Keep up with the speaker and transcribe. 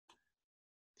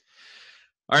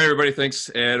All right, everybody, thanks,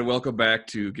 and welcome back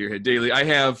to Gearhead Daily. I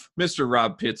have Mr.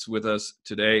 Rob Pitts with us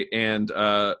today, and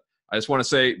I just want to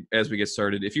say, as we get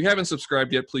started, if you haven't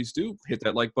subscribed yet, please do hit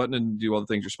that like button and do all the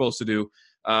things you're supposed to do.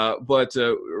 But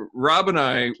Rob and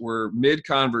I were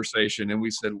mid-conversation, and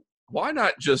we said, why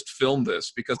not just film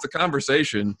this? Because the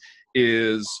conversation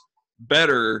is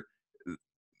better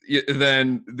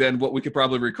than what we could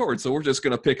probably record. So we're just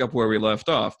going to pick up where we left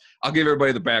off. I'll give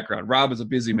everybody the background. Rob is a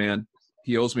busy man.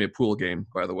 He owes me a pool game,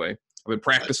 by the way. I've been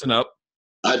practicing up.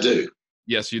 I do.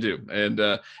 Yes, you do. And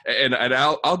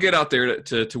I'll get out there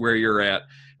to where you're at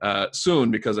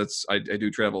soon, because I do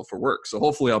travel for work. So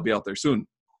hopefully I'll be out there soon.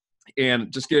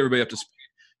 And just get everybody up to speed.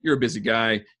 You're a busy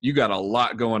guy. You got a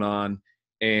lot going on.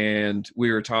 And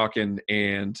we were talking,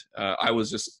 and I was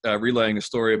just relaying a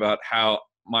story about how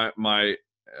my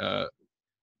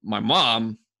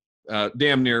mom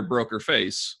damn near broke her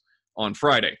face on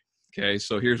Friday. Okay,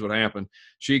 so here's what happened.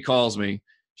 She calls me.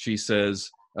 She says,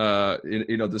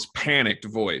 this panicked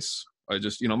voice. I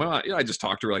just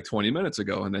talked to her like 20 minutes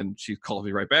ago, and then she called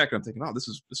me right back. And I'm thinking, oh, this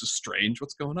is strange.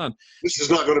 What's going on? This is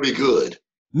not going to be good.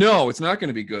 No, it's not going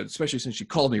to be good, especially since she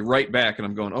called me right back, and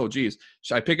I'm going, oh, geez.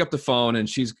 I pick up the phone, and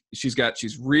she's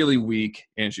really weak,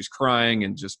 and she's crying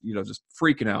and just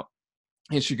freaking out.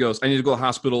 And she goes, I need to go to the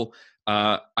hospital.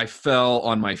 I fell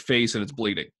on my face, and it's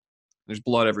bleeding. There's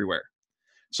blood everywhere.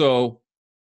 So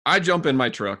I jump in my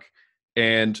truck,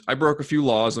 and I broke a few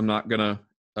laws. I'm not gonna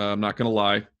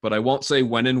lie, but I won't say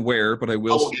when and where. But I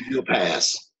will give you a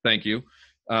pass. Thank you.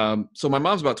 So my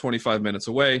mom's about 25 minutes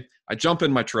away. I jump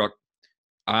in my truck.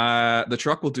 The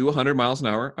truck will do 100 miles an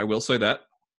hour. I will say that.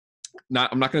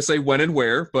 I'm not going to say when and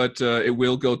where, but it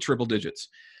will go triple digits.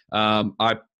 I'm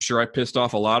sure I pissed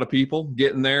off a lot of people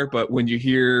getting there, but when you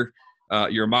hear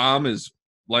your mom is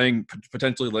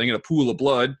potentially laying in a pool of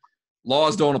blood,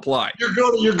 laws don't apply. You're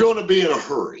going to be in a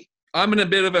hurry. I'm in a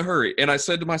bit of a hurry. And I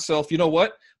said to myself, you know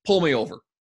what? Pull me over.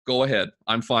 Go ahead.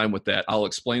 I'm fine with that. I'll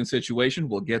explain the situation.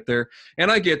 We'll get there.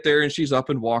 And I get there, and she's up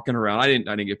and walking around. I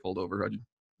didn't get pulled over. I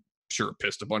sure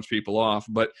pissed a bunch of people off.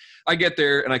 But I get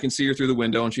there, and I can see her through the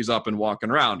window, and she's up and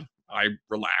walking around. I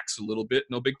relax a little bit.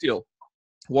 No big deal.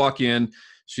 Walk in.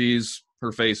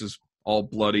 Her face is all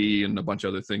bloody and a bunch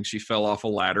of other things. She fell off a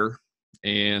ladder,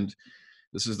 and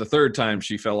this is the third time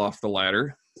she fell off the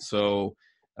ladder. So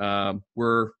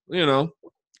we're,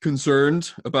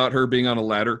 concerned about her being on a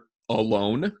ladder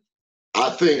alone. I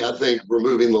think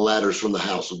removing the ladders from the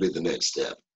house will be the next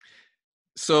step.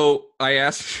 So I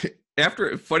asked,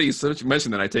 funny you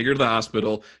mentioned that, I take her to the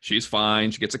hospital. She's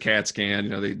fine. She gets a CAT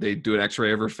scan. They do an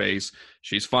x-ray of her face.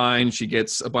 She's fine. She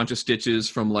gets a bunch of stitches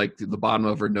from like the bottom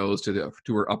of her nose to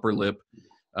her upper lip.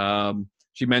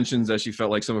 She mentions that she felt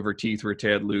like some of her teeth were a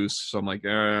tad loose. So I'm like,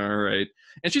 all right.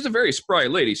 And she's a very spry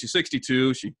lady. She's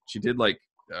 62. She did like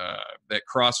that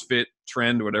CrossFit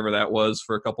trend, whatever that was,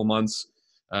 for a couple months.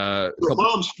 Her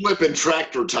mom's flipping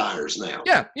tractor tires now.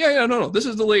 Yeah. No. This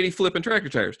is the lady flipping tractor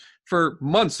tires for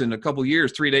months and a couple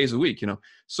years, 3 days a week,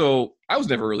 So I was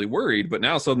never really worried, but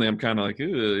now suddenly I'm kind of like,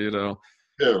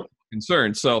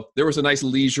 concerned. So there was a nice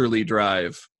leisurely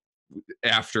drive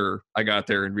after I got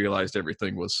there and realized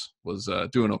everything was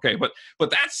doing okay. But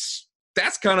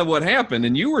that's kind of what happened.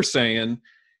 And you were saying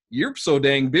you're so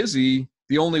dang busy,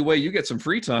 the only way you get some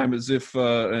free time is if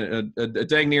a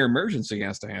dang near emergency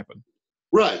has to happen.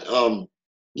 Right.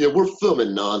 We're filming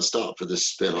nonstop for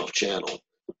this spinoff channel.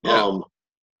 Yeah.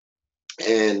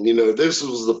 And this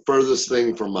was the furthest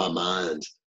thing from my mind.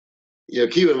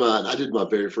 Keep in mind, I did my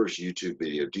very first YouTube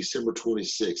video December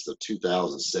 26th of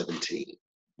 2017.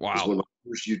 Wow. When my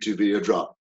first YouTube video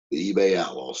dropped, the eBay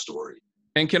Outlaw story.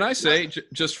 And can I say,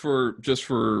 just for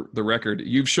the record,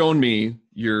 you've shown me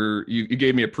you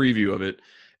gave me a preview of it,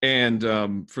 and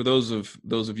for those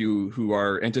of you who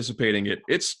are anticipating it,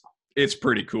 it's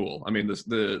pretty cool. I mean,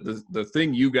 the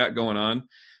thing you got going on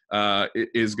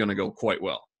is going to go quite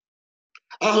well.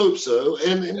 I hope so,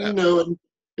 and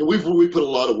we put a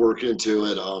lot of work into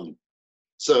it.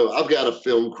 So I've got a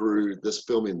film crew that's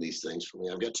filming these things for me.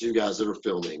 I've got 2 guys that are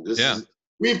filming.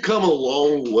 We've come a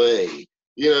long way.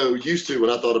 Used to,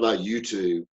 when I thought about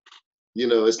YouTube,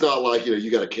 it's not like, you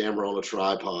got a camera on a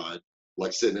tripod,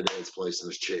 like sitting at Ed's place in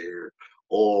his chair,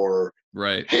 or,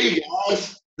 right. Hey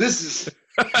guys, this is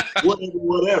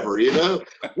whatever,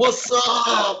 What's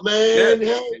up, man?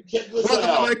 Yeah. Hey, check this Welcome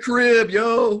out. to my crib,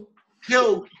 yo.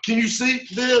 Yo, can you see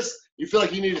this? You feel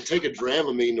like you need to take a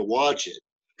Dramamine to watch it.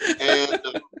 And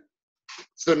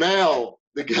so now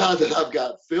the guy that I've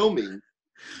got filming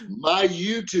my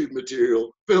YouTube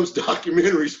material films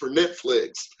documentaries for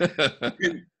Netflix.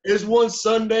 It's won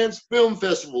Sundance Film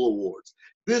Festival awards.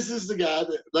 This is the guy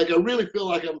that, I really feel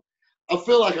like I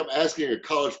feel like I'm asking a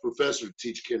college professor to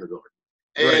teach kindergarten.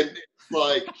 Right. And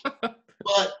like,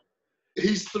 but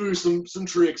he's threw some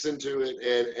tricks into it,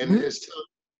 and Mhm. it's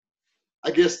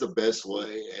I guess the best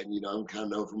way, and I'm kind of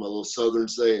known for my little Southern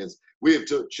sayings. We have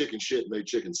took chicken shit and made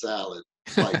chicken salad.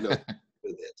 Like no, with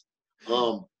it.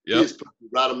 He Yep. has put the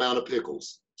right amount of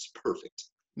pickles. It's perfect.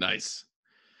 Nice.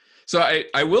 So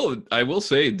I will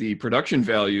say the production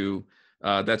value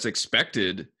that's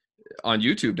expected on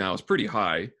YouTube now is pretty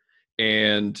high,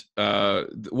 and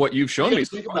what you've You shown got me to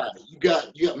so think far. about it.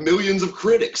 You got millions of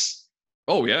critics.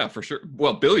 Oh yeah, for sure.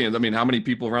 Well, billions. I mean, how many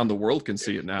people around the world can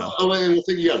see it now? I mean, the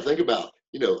thing you got to think about.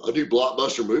 A new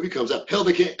blockbuster movie comes out. Hell,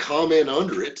 they can't comment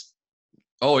under it.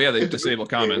 Oh yeah, they disable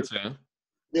comments. Yeah.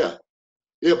 Yeah,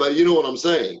 yeah, but you know what I'm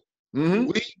saying. Mm-hmm.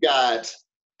 We got,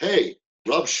 hey,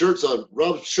 Rob's shirt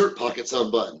pockets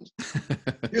unbuttoned.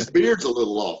 His beard's a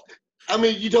little off. I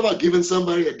mean, you talk about giving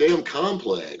somebody a damn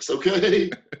complex, okay?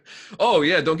 Oh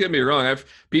yeah, don't get me wrong.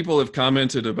 People have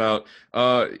commented about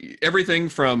everything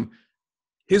from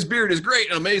his beard is great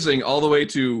and amazing, all the way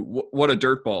to what a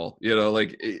dirtball.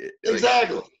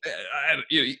 Exactly.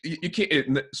 You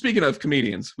can't. Speaking of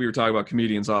comedians, we were talking about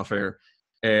comedians off air,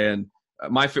 and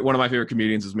one of my favorite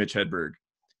comedians is Mitch Hedberg,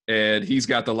 and he's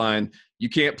got the line, "You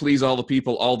can't please all the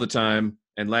people all the time."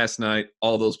 And last night,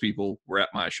 all those people were at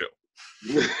my show.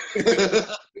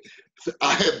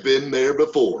 I have been there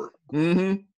before.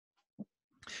 Mm-hmm.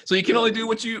 So you can only do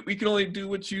what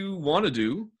you want to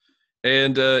do,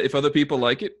 and if other people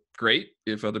like it, great.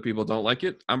 If other people don't like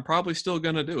it, I'm probably still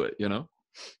gonna do it.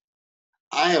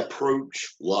 I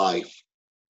approach life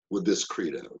with this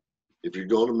credo. If you're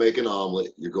going to make an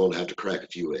omelet, you're going to have to crack a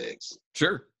few eggs.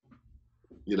 Sure.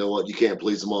 You know what? You can't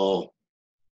please them all.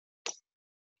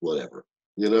 Whatever.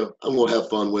 I'm going to have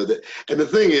fun with it. And the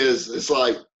thing is, it's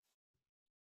like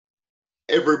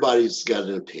everybody's got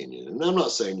an opinion. And I'm not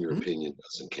saying your opinion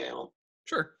doesn't count.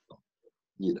 Sure.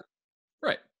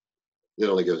 Right. It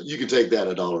only goes, you can take that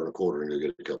 $1.25 and go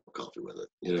get a cup of coffee with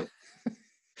it.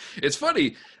 It's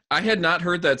funny. I had not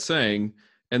heard that saying.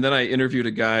 And then I interviewed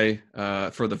a guy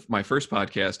for my first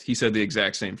podcast. He said the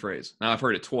exact same phrase. Now I've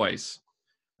heard it twice.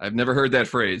 I've never heard that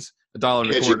phrase.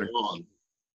 $1.25.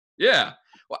 Yeah.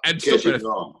 Well, I'm still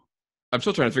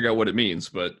trying to figure out what it means,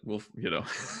 but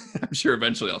I'm sure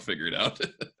eventually I'll figure it out.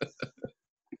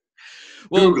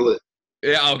 Well, Google it.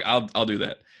 Yeah, I'll do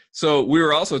that. So we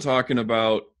were also talking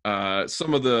about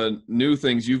some of the new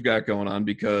things you've got going on,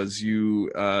 because you,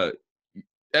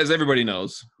 as everybody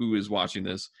knows who is watching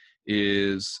this,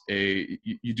 is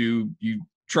you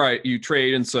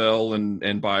trade and sell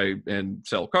and buy and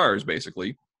sell cars,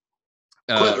 basically.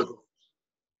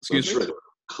 Excuse me?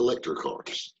 Collector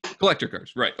cars. Collector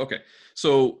cars, right? Okay.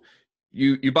 So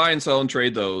you buy and sell and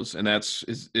trade those, and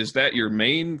is that your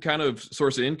main kind of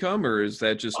source of income, or is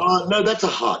that just? No, that's a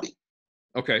hobby.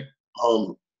 Okay.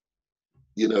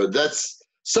 That's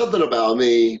something about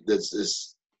me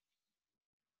that's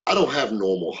I don't have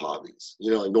normal hobbies.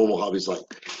 Like normal hobbies, like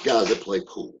guys that play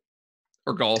pool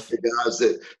or golf, guys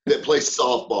that play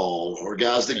softball, or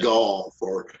guys that golf,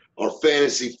 or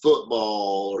fantasy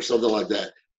football, or something like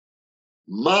that.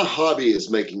 My hobby is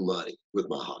making money with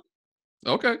my hobby.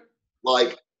 Okay.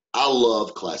 Like, I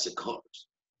love classic cars.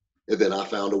 And then I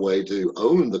found a way to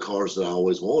own the cars that I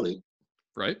always wanted.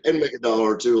 Right. And make $1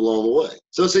 or $2 along the way.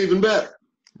 So it's even better.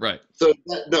 Right. So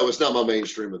no, it's not my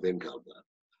mainstream of income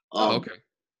though. Okay.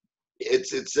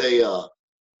 It's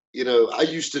I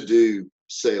used to do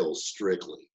sales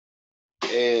strictly,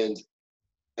 and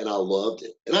I loved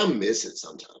it, and I miss it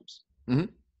sometimes. Mm-hmm.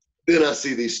 Then I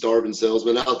see these starving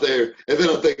salesmen out there, and then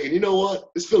I'm thinking, you know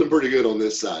what? It's feeling pretty good on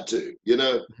this side too.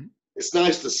 Mm-hmm. It's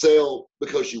nice to sell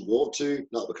because you want to,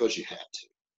 not because you have to.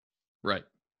 Right.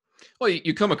 Well,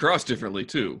 you come across differently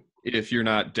too if you're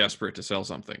not desperate to sell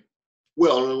something.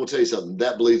 Well, and I'm going to tell you something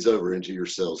that bleeds over into your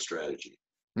sales strategy.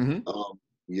 Mm-hmm.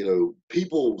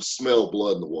 People smell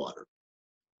blood in the water,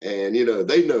 and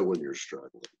they know when you're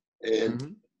struggling. And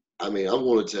mm-hmm. I mean, I'm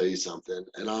going to tell you something.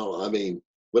 And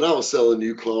when I was selling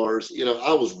new cars,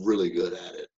 I was really good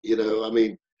at it.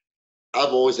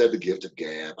 I've always had the gift of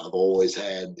gab. I've always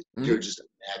had just a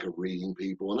knack of reading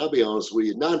people. And I'll be honest with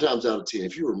you, 9 times out of 10,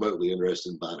 if you're remotely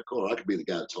interested in buying a car, I could be the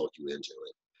guy to talk you into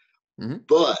it. Mm-hmm.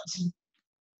 But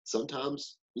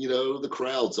sometimes, the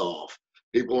crowd's off.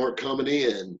 People aren't coming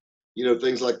in,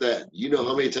 things like that. You know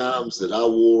how many times that I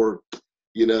wore,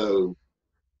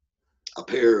 a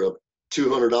pair of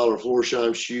 $200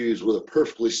 Florsheim shoes with a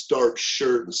perfectly starched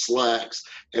shirt and slacks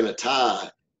and a tie,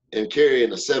 and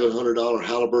carrying a $700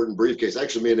 Halliburton briefcase.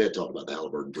 Actually, me and Ed talked about the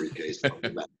Halliburton briefcase. I'll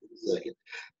get back in a second.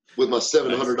 with my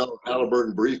 $700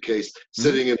 Halliburton briefcase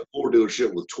sitting in a Ford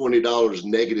dealership with $20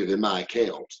 negative in my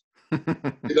account.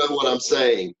 You know what I'm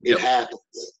saying? It happens.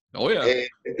 Oh, yeah.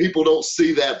 And people don't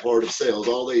see that part of sales.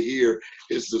 All they hear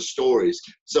is the stories.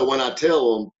 So when I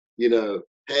tell them, you know,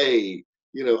 hey,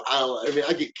 you know,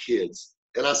 I get kids,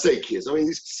 and I say kids. I mean,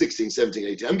 these 16, 17,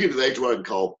 18. I'm getting to the age where I can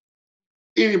call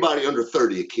anybody under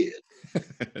 30 a kid.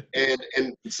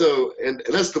 and so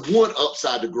that's the one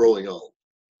upside to growing old,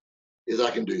 is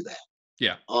I can do that.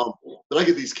 Yeah. But I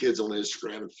get these kids on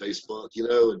Instagram and Facebook, you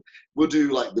know, and we'll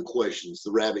do like the questions,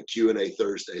 the rabbit Q&A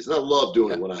Thursdays. And I love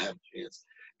doing it when I have a chance.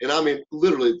 And I mean,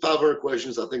 literally 500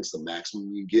 questions, I think is the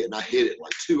maximum you can get. And I hit it in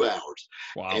like 2 hours.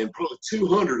 Wow. And probably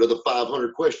 200 of the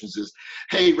 500 questions is,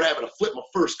 hey, Rabbit, I flipped my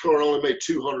first car and only made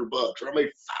 $200, or I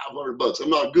made $500. I'm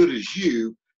not good as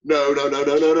you. No.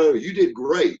 You did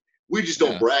great. We just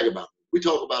don't brag about it. We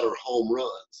talk about our home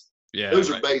runs. Yeah.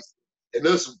 Those are basic. And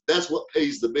that's what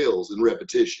pays the bills in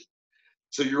repetition.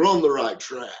 So you're on the right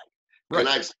track. Right. And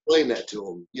I explain that to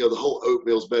them. You know, the whole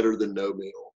oatmeal's better than no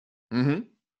meal. Mm-hmm.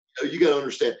 You got to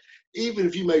understand, even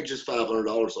if you made just $500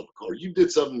 off a car, you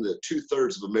did something that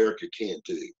 2/3 of America can't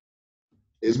do,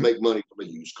 is make money from a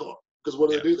used car. Because what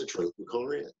do they do? They trade the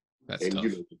car in. That's and tough.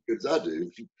 You know, as I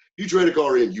do, if you trade a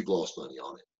car in, you've lost money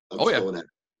on it. I'm throwing that.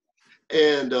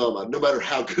 And no matter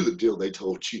how good a deal they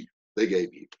told you, they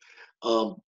gave you,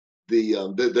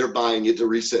 they're buying it to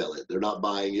resell it. They're not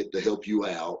buying it to help you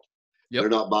out. They're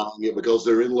not buying it because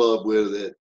they're in love with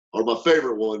it. Or my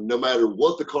favorite one, no matter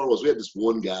what the car was, we had this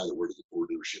one guy that worked at the Ford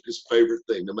dealership. His favorite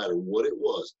thing, no matter what it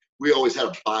was, we always had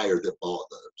a buyer that bought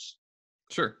those.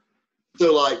 Sure.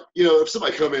 So, like, you know, if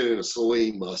somebody come in a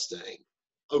Celine Mustang,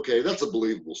 okay, that's a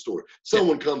believable story.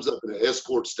 Someone comes up in an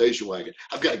Escort station wagon.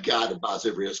 I've got a guy that buys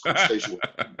every Escort station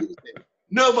wagon.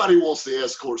 Nobody wants the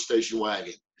Escort station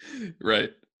wagon.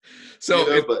 Right. So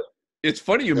you know, it's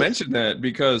funny you mentioned that,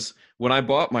 because when I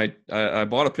bought I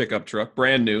bought a pickup truck,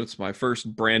 brand new. It's my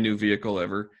first brand new vehicle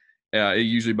ever. I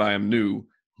usually buy them new,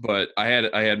 but I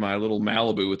had my little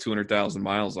Malibu with 200,000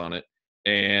 miles on it,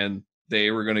 and they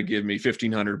were going to give me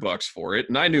 $1,500 for it,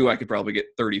 and I knew I could probably get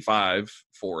 35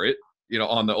 for it, you know,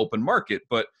 on the open market.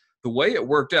 But the way it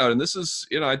worked out, and this is,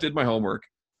 you know, I did my homework,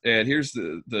 and here's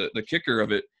the kicker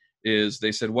of it, is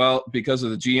they said, well, because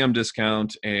of the GM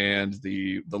discount and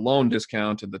the loan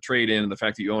discount and the trade-in and the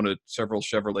fact that you own several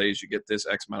Chevrolets, you get this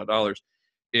X amount of dollars.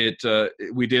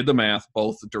 We did the math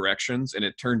both directions, and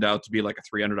it turned out to be like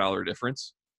a $300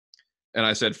 difference. And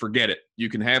I said, forget it. You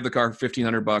can have the car for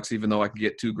 $1,500, even though I can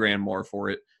get $2,000 more for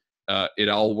it. It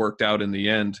all worked out in the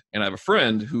end. And I have a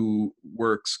friend who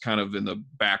works kind of in the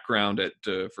background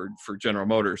for General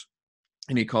Motors,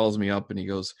 and he calls me up and he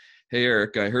goes, hey,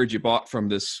 Eric, I heard you bought from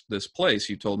this place.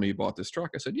 You told me you bought this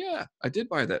truck. I said, yeah, I did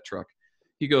buy that truck.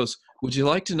 He goes, would you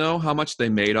like to know how much they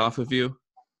made off of you?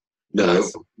 No.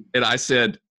 And I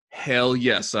said, hell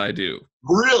yes, I do.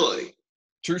 Really?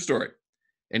 True story.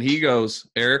 And he goes,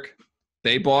 Eric,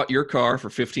 they bought your car for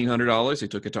 $1,500. They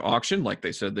took it to auction like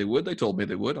they said they would. They told me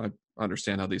they would. I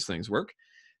understand how these things work.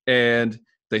 And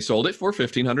they sold it for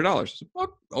 $1,500. I said,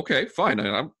 well, okay, fine. I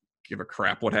don't give a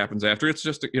crap what happens after. It's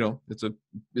just, it's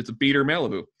a beater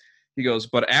Malibu. He goes,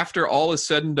 but after all is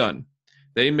said and done,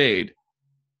 they made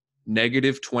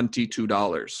negative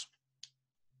 $22.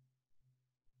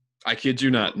 I kid you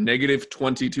not, negative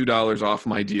 $22 off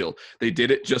my deal. They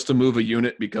did it just to move a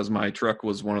unit because my truck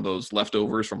was one of those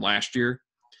leftovers from last year.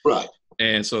 Right.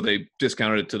 And so they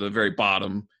discounted it to the very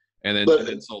bottom and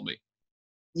then sold me.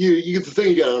 The thing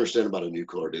you got to understand about a new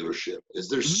car dealership is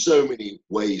there's so many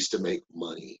ways to make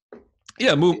money.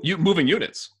 Yeah, moving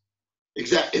units.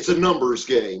 Exactly. It's a numbers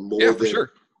game more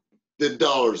than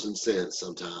dollars and cents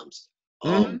sometimes.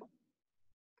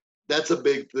 That's a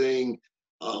big thing.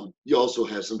 You also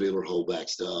have some dealer holdback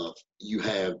stuff. You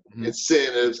have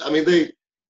incentives. I mean,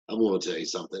 I'm going to tell you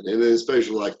something. And then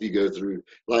especially like if you go through,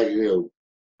 like,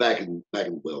 back in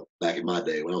my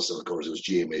day when I was selling cars, it was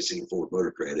GMAC and Ford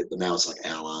Motor Credit, but now it's like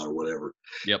Ally or whatever.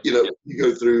 Yep. You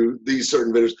go through these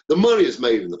certain vendors. The money is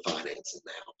made in the financing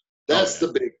now. That's the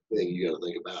big thing you got to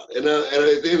think about. And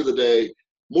at the end of the day,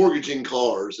 mortgaging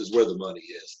cars is where the money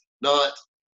is, not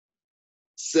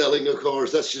selling of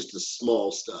cars. That's just the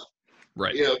small stuff.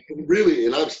 Right. Really,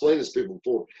 and I've explained this to people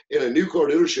before, in a new car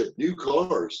dealership, new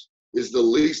cars is the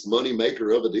least money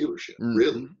maker of a dealership,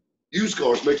 really. Used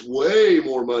cars makes way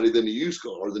more money than the used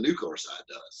car or the new car side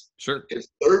does. Sure. And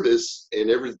service and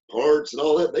every parts and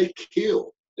all that, they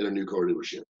kill in a new car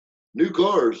dealership. New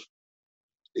cars,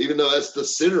 even though that's the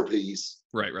centerpiece,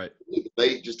 right, the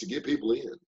bait just to get people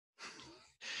in.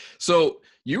 So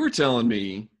you were telling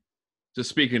me, just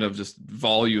speaking of just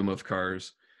volume of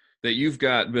cars, that you've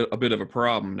got a bit of a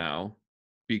problem now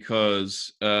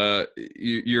because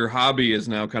your hobby is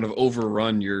now kind of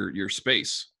overrun your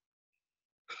space.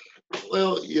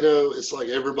 Well, it's like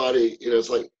everybody, it's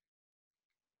like,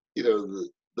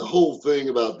 the whole thing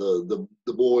about the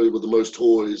boy with the most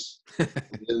toys,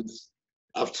 and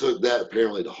I've took that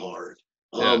apparently to heart.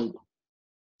 Yeah.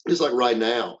 It's like right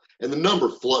now, and the number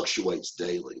fluctuates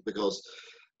daily because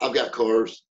I've got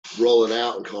cars rolling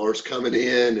out and cars coming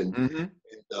in, and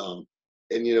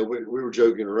we were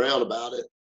joking around about it.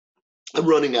 I'm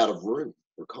running out of room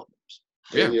for cars.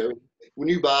 Yeah. And when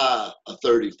you buy a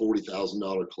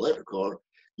 $30,000-$40,000 collector car,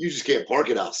 you just can't park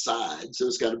it outside, so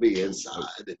it's got to be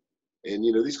inside. And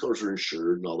these cars are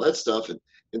insured and all that stuff and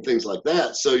things like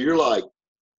that. So you're like,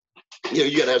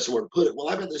 you got to have somewhere to put it. Well,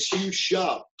 I've got this huge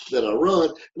shop that I run,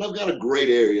 and I've got a great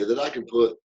area that I can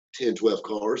put 10, 12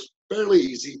 cars fairly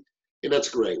easy, and that's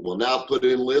great. Well, now I've put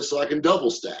it in lifts so I can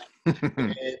double stack,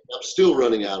 and I'm still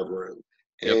running out of room.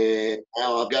 Yep. And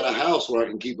now I've got a house where I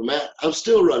can keep them at. I'm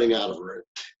still running out of room.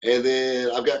 And then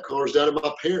I've got cars down at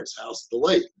my parents' house at the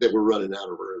lake that we're running out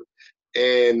of room.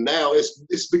 And now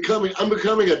I'm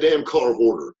becoming a damn car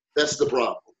hoarder. That's the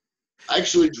problem. I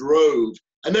actually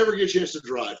I never get a chance to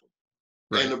drive them.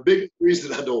 Right. And the big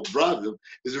reason I don't drive them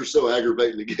is they're so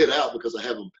aggravating to get out because I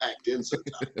have them packed in so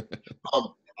tight.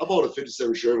 I bought a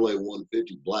 57 Chevrolet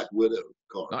 150 Black Widow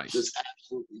car. Nice. It's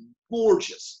absolutely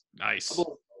gorgeous. Nice. I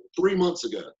bought it 3 months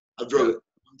ago. I drove it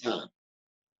one time.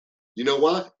 You know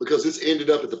why? Because it's ended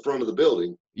up at the front of the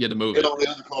building. You had to move and it. all the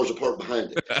other cars are parked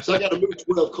behind it. So I got to move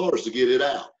 12 cars to get it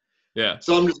out. Yeah.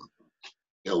 So I'm just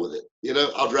hell with it.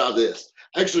 I'll drive this.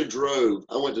 I actually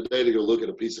I went today to go look at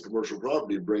a piece of commercial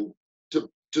property to bring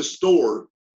to store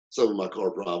some of my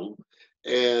car problem,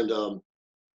 and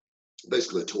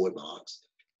basically a toy box.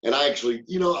 And I actually,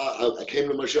 I came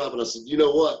to my shop and I said, you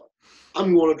know what?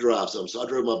 I'm going to drive something. So I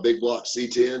drove my big block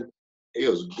C10. It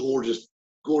was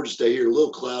gorgeous day here, a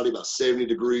little cloudy, about 70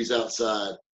 degrees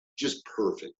outside, just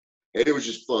perfect. And it was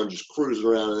just fun, just cruising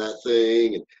around in that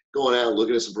thing and going out and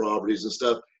looking at some properties and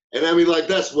stuff. And I mean, like,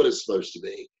 that's what it's supposed to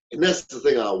be. And that's the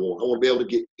thing I want. I want to be able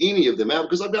to get any of them out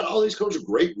because I've got all these cars are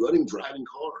great running, driving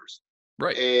cars.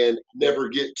 Right. And never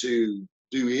get to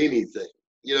do anything.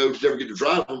 Never get to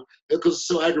drive them because it's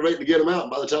so aggravating to get them out.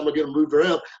 And by the time I get them moved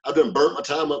around, I've done burnt my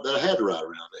time up that I had to ride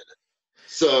around in it.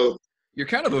 So you're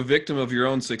kind of a victim of your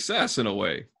own success in a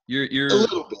way. You're a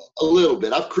little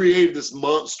bit. I've created this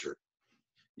monster.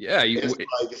 Yeah.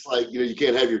 It's like you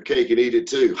can't have your cake and eat it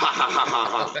too. Ha ha ha ha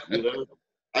ha.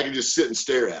 I can just sit and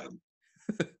stare at them.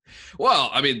 Well,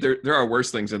 I mean, there are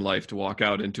worse things in life to walk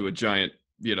out into a giant,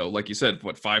 like you said,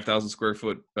 5,000 square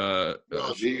foot.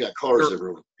 You got cars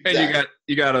everywhere, exactly. And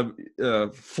you got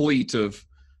a fleet of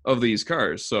these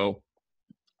cars. So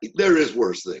there is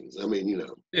worse things. I mean,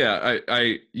 Yeah,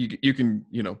 you can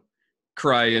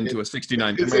cry into a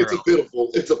 '69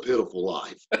 Camaro. It's a pitiful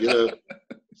life.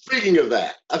 Speaking of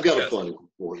that, I've got a funny one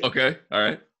for you. Okay, all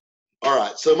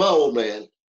right. So my old man,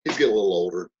 he's getting a little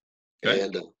older, okay.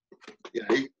 And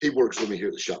he works with me here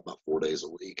at the shop about 4 days a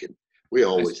week, and we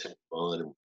always have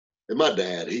fun. And my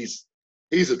dad, he's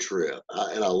a trip,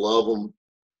 and I love him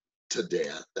to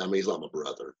death. I mean, he's like my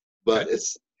brother. But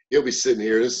he'll be sitting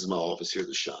here. This is my office here at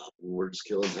the shop, and we're just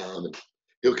killing time. And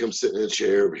he'll come sit in a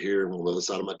chair over here on the other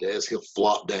side of my desk. He'll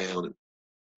flop down, and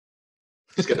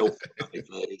he's got no funny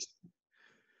face.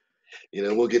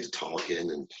 We'll get to talking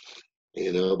and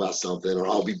about something, or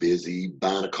I'll be busy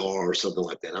buying a car or something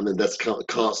like that. I mean, that's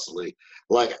constantly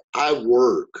like I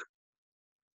work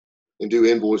and do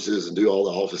invoices and do all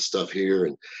the office stuff here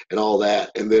and all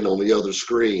that. And then on the other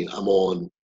screen, I'm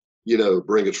on,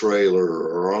 Bring a Trailer,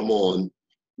 or I'm on,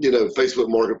 Facebook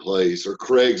Marketplace or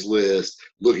Craigslist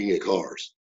looking at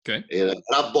cars. Okay. And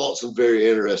I bought some very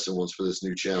interesting ones for this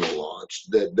new channel launch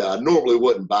that I normally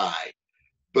wouldn't buy,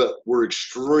 but were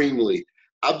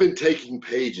I've been taking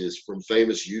pages from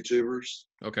famous YouTubers.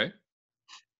 Okay.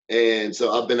 And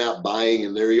so I've been out buying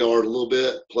in their yard a little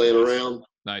bit, playing around.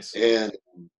 Nice. And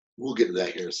we'll get to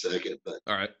that here in a second. But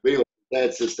all right. But anyway,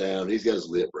 Dad sits down. He's got his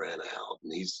lip ran out,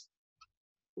 and he's,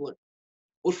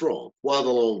 what's wrong? Why the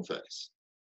long face?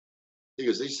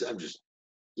 He said, I'm just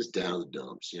down in the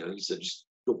dumps. He said, just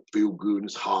don't feel good. And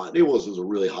it's hot. And it was a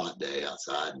really hot day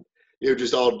outside. And,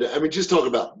 just all day. I mean, just talk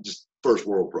about just first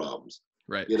world problems.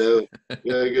 Right. He goes,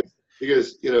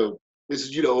 this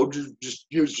is,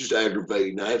 it was just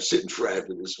aggravating. I had to sit in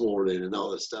traffic this morning and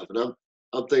all that stuff. And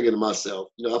I'm thinking to myself,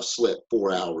 I've slept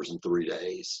 4 hours in 3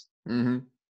 days. Mm-hmm.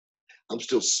 I'm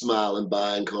still smiling,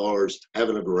 buying cars,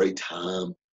 having a great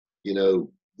time,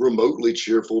 remotely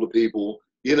cheerful to people.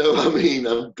 You know, I mean,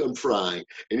 I'm trying,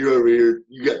 and you're over here.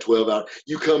 You got 12 hours.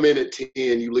 You come in at 10.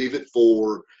 You leave at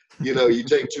 4. You know, you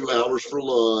take 2 hours for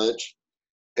lunch,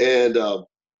 and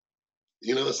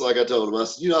you know, it's like I told him. I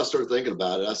said, you know, I started thinking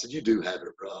about it. I said, you do have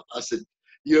it rough. I said,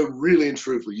 you know, really and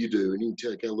truthfully, you do. And he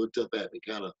kind of looked up at me,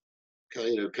 kind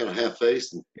of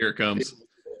half-faced, and Here it comes.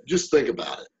 Just think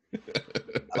about it.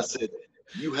 I said,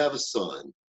 you have a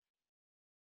son,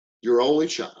 your only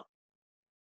child,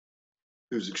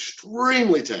 who's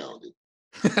extremely talented,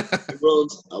 who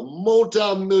runs a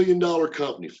multi-million-dollar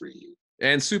company for you.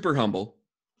 And super humble.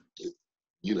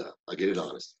 You know, I get it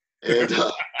honest. And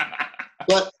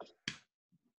but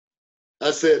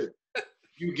I said,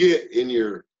 you get in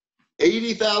your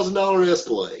 $80,000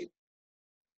 Escalade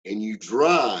and you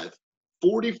drive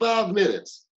 45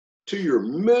 minutes to your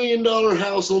 $1 million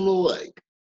house on the lake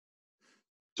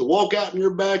to walk out in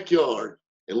your backyard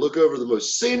and look over the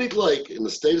most scenic lake in the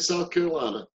state of South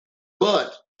Carolina.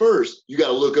 But first, you got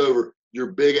to look over your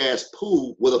big ass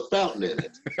pool with a fountain in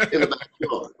it in the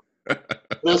backyard.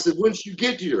 And I said, once you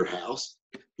get to your house,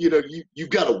 you know, you've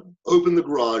got to open the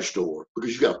garage door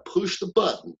because you got to push the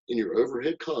button in your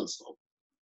overhead console.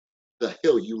 The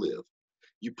hell you live.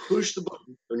 You push the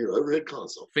button on your overhead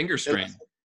console. Finger strain.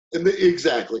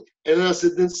 Exactly. And then I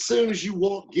said, then as soon as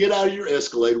you get out of your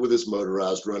Escalade with its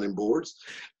motorized running boards,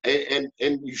 and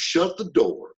you shut the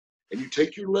door, and you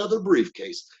take your leather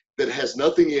briefcase that has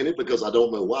nothing in it, because I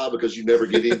don't know why, because you never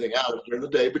get anything out of it during the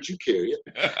day, but you carry it,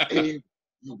 and you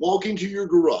walk into your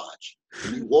garage,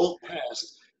 and you walk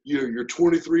past your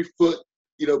 23-foot,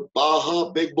 you know,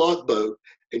 Baja big block boat,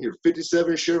 and your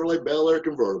 57 Chevrolet Bel Air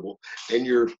convertible, and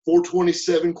your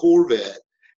 427 Corvette,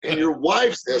 and your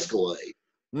wife's Escalade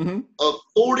of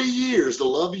 40 years, the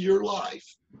love of your life,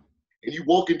 and you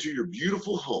walk into your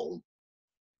beautiful home,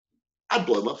 I'd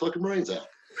blow my fucking brains out.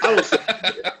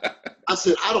 I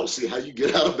said, I don't see how you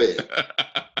get out of bed.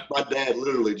 My dad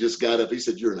literally just got up. He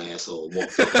said, you're an asshole.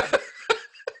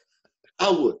 I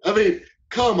would. I mean,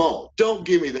 come on. Don't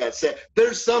give me that sad.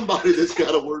 There's somebody that's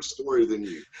got a worse story than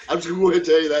you. I'm just going to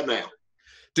tell you that now.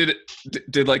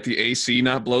 Did like the AC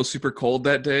not blow super cold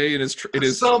that day? And it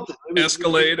is something. I mean,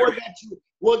 Escalade.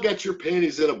 What got your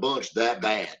panties in a bunch that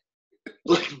bad?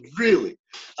 Like, really?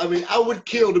 I mean, I would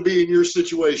kill to be in your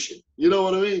situation. You know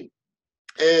what I mean?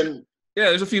 And yeah,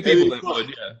 there's a few people that would,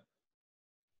 yeah.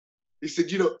 He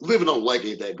said, you know, living on lake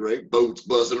ain't that great. Boats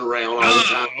buzzing around all the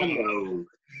time. No.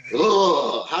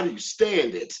 Oh, how do you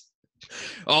stand it?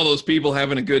 All those people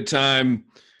having a good time,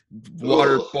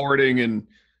 waterboarding and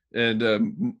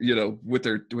you know, with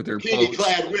their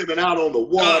bikini-clad women out on the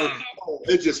water. Oh,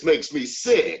 it just makes me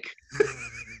sick.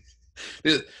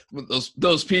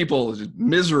 Those people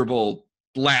miserable,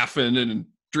 laughing and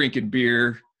drinking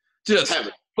beer, just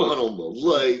having fun on the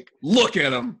lake. Look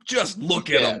at them. Just look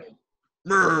at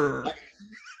them.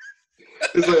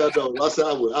 It's like I said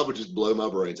I would just blow my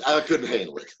brains. I couldn't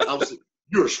handle it.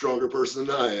 You're a stronger person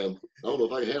than I am. I don't know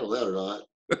if I can handle that or not.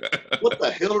 What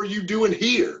the hell are you doing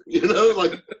here? You know,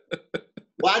 like,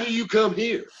 why do you come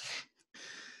here?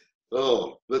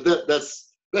 Oh, but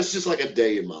that's just like a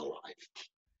day in my life.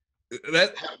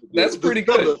 That's pretty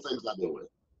good. The things I deal with.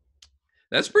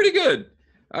 That's pretty good.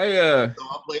 I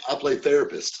play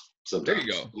therapist sometimes. There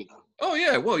you go. You know? Oh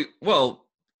yeah. Well,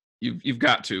 you've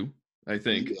got to, I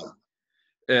think. Yeah.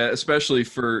 Especially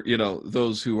for, you know,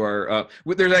 those who are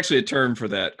there's actually a term for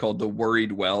that called the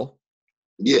worried well.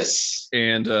 Yes.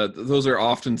 And those are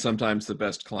often sometimes the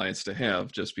best clients to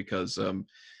have, just because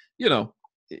you know,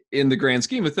 in the grand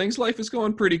scheme of things, life is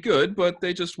going pretty good, but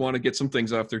they just want to get some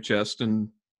things off their chest, and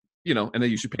you know, and they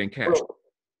usually pay in cash.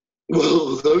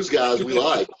 Well, those guys we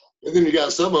like. And then you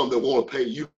got some of them that want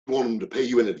them to pay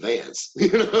you in advance.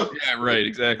 You know? Yeah, right,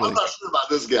 exactly. I'm not sure about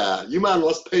this guy. You mind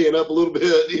us paying up a little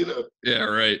bit, you know? Yeah,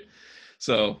 right.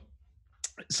 So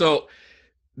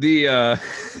the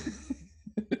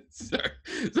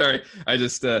sorry. I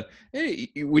just hey,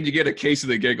 when you get a case of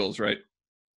the giggles, right?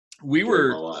 We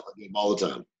were I get them all the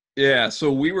time. Yeah,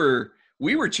 so we were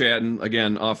chatting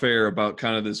again off air about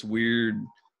kind of this weird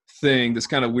thing, this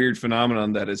kind of weird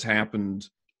phenomenon that has happened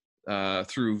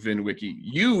through VinWiki.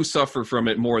 You suffer from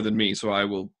it more than me, so I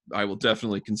will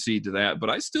definitely concede to that. But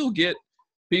I still get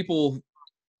people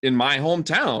in my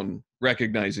hometown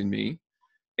recognizing me,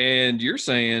 and you're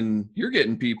saying you're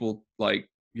getting people like,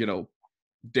 you know,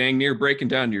 dang near breaking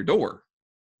down your door.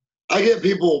 I get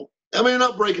people. I mean,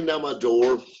 not breaking down my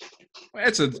door.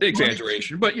 That's an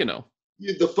exaggeration, but you know,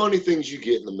 the funny things you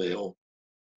get in the mail.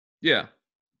 Yeah.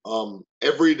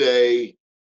 Every day,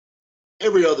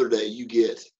 every other day, you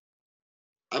get.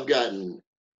 I've gotten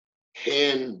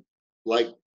hand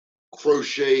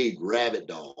crocheted rabbit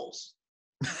dolls.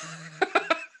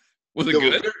 Was it They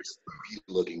good? were very spooky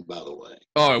looking, by the way.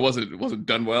 Oh, it wasn't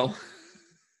done well.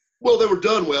 Well, they were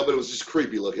done well, but it was just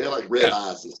creepy looking. They had like red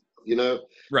eyes,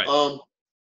 Right.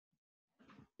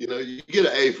 You get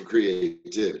an A for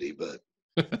creativity, but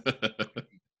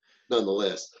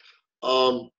nonetheless,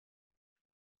 I've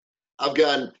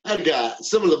had a guy,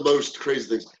 some of the most crazy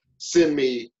things, send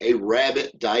me a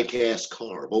Rabbit diecast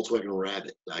car, Volkswagen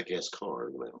Rabbit diecast car.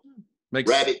 Makes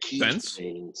Rabbit sense.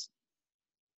 keychains.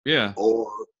 Yeah.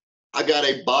 Or I got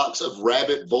a box of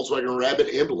Volkswagen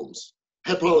Rabbit emblems.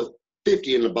 Had probably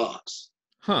 50 in the box.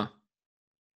 Huh.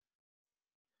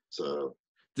 So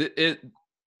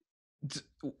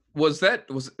was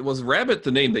Rabbit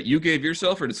the name that you gave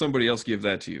yourself, or did somebody else give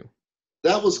that to you?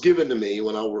 That was given to me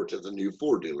when I worked at the new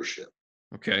Ford dealership.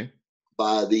 Okay.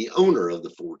 By the owner of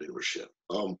the Ford dealership.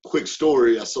 Quick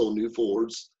story, I sold new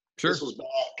Fords. Sure. This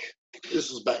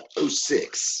was back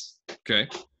 06. Okay.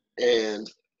 And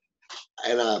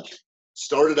I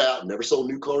started out, never sold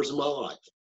new cars in my life.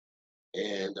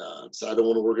 And decided I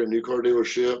want to work at a new car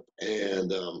dealership,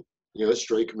 and it's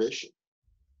straight commission.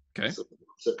 Okay. It's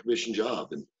a commission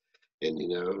job, and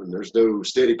there's no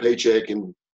steady paycheck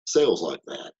in sales like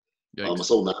that. I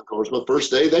sold 9 cars my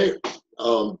first day there.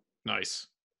 Nice.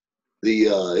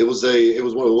 It was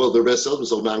one of their best sellers.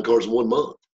 Sold 9 cars in 1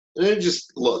 month, and it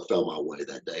just luck fell my way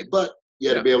that day. But you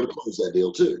had to be able to close that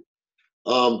deal too.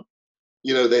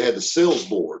 They had the sales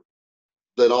board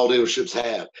that all dealerships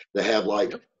have. They have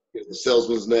like the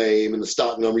salesman's name and the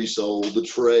stock number you sold, the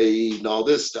trade, and all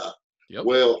this stuff. Yep.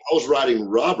 Well, I was writing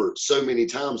Robert so many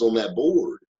times on that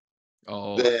board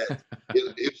that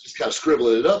it was just kind of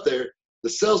scribbling it up there. The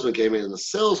salesman came in, and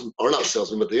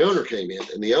the owner came in,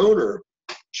 and the owner,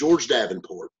 George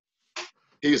Davenport,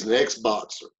 he's an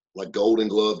ex-boxer, like Golden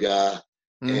Glove guy,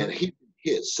 and he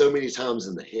hit so many times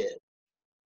in the head.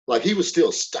 Like, he was still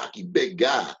a stocky, big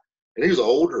guy, and he was an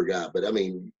older guy, but I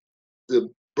mean, the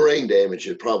brain damage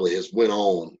has went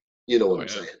on, you know what I'm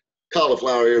saying?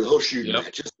 Cauliflower ear, the whole shooting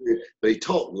match. But he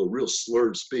talked with a real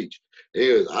slurred speech.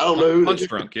 I don't know who the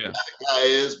guy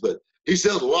is, but he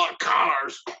sells a lot of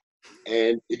cars,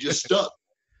 and it just stuck.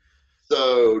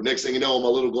 So next thing you know, in my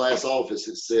little glass office,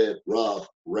 it said, Rob,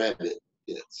 Rabbit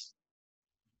hits.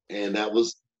 And that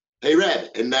was, hey,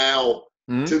 Rabbit. And now,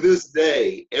 to this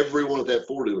day, everyone at that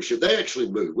Ford dealership, they actually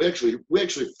moved. We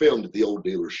actually filmed at the old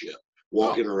dealership,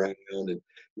 walking around and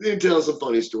telling some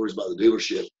funny stories about the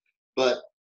dealership. But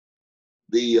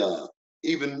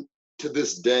even to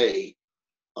this day,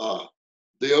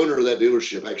 the owner of that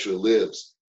dealership actually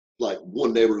lives like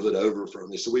one neighborhood over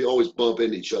from me. So we always bump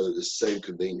into each other at the same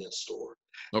convenience store.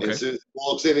 Okay. And as soon as he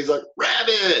walks in, he's like,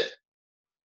 Rabbit!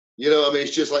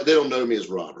 It's just like they don't know me as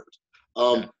Robert.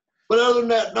 But other than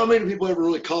that, not many people ever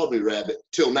really called me Rabbit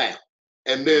till now.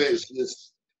 And then it's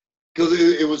just, because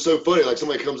it was so funny, like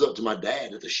somebody comes up to my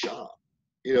dad at the shop,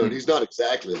 and he's not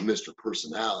exactly a Mr.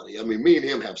 Personality. I mean, me and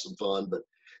him have some fun, but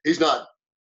he's not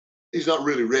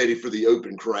really ready for the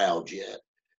open crowd yet.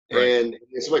 Right. And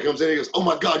somebody comes in and he goes, oh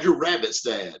my God, you're Rabbit's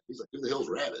dad. He's like, who the hell's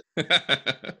Rabbit?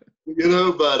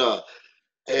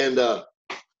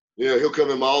 He'll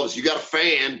come in my office. You got a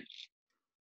fan.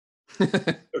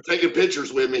 They're taking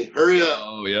pictures with me. Hurry up.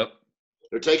 Oh, yep.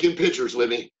 They're taking pictures with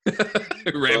me.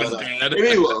 Rabbit's dad. And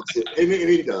he loves it. And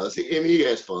he does. And he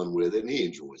has fun with it. And he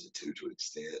enjoys it too, to an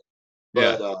extent.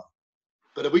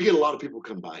 But we get a lot of people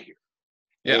come by here.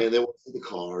 Yeah. And they want to see the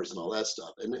cars and all that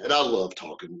stuff. And I love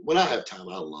talking. When I have time,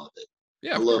 I love it.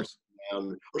 Yeah, I love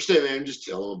down or staying there and just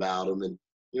tell them about them. And,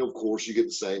 of course, you get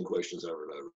the same questions over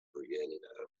and over again.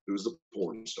 Who's the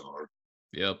porn star?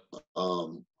 Yep. With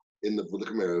the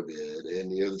Camaro bid.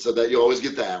 And, so that you always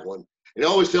get that one. And I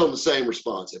always tell them the same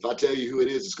response. If I tell you who it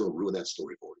is, it's going to ruin that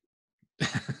story for you.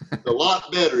 It's a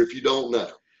lot better if you don't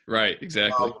know. Right,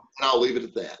 exactly. And I'll leave it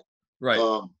at that. Right.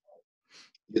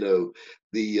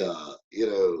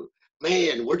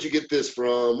 Man, where'd you get this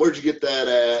from? Where'd you get that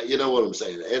at? You know what I'm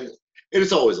saying? And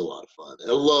it's always a lot of fun.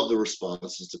 I love the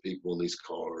responses to people in these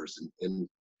cars. And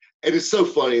it's so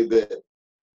funny that,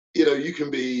 you can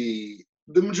be,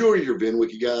 the majority of your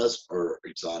VinWiki guys are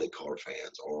exotic car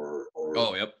fans or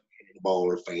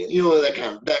baller fan, that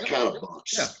kind of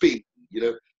bunch. Yeah. Speed,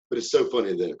 but it's so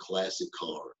funny that a classic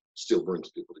car still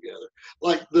brings people together.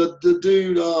 Like the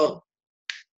dude,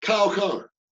 Kyle Connor,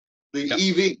 the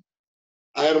EV.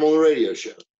 I had him on the radio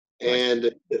show,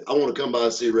 and I want to come by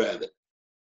and see Rabbit.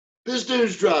 This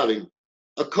dude's driving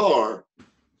a car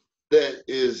that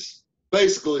is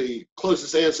basically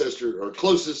closest ancestor or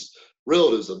closest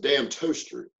relatives of damn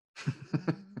toaster,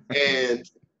 and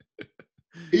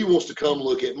he wants to come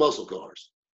look at muscle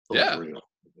cars. Yeah.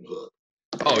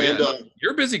 Oh And yeah,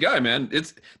 you're a busy guy, man.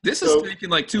 This is taking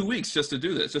like 2 weeks just to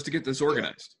do this, just to get this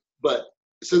organized. But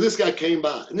so this guy came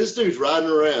by, and this dude's riding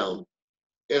around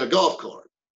in a golf cart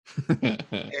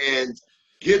and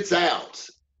gets out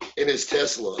in his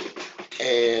Tesla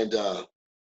and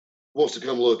wants to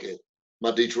come look at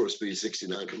my Detroit Speed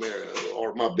 69 Camaro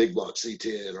or my big block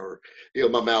C10 or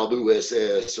my Malibu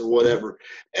SS or whatever.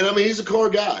 And I mean, he's a car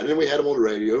guy. And then we had him on the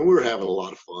radio, and we were having a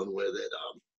lot of fun with it.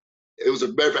 It was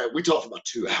a matter of fact, we talked for about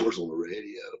 2 hours on the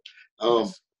radio.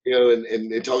 Nice.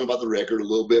 And talking about the record a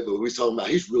little bit, but we was talking about,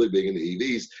 he's really big into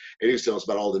EVs, and he was telling us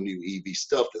about all the new EV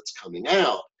stuff that's coming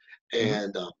out,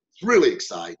 and it's really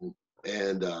exciting,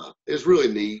 and it's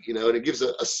really neat, and it gives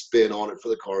a spin on it for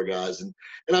the car guys. And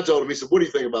I told him, he said, "What do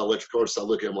you think about electric cars?" So I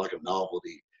look at him like a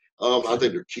novelty. I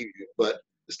think they're cute, but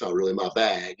it's not really my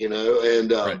bag, and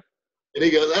Right. and he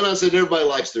goes, and I said,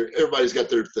 everybody's got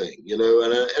their thing, and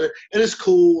it's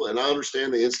cool, and I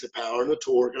understand the instant power and the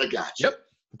torque, and I got you. Yep.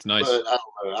 It's nice. But I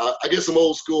don't know. I guess I'm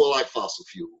old school. I like fossil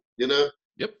fuel,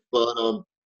 Yep. But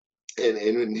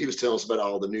and he was telling us about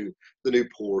all the new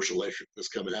Porsche electric that's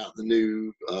coming out, the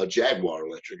new Jaguar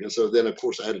electric. And so then of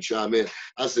course I had to chime in.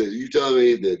 I said, "You telling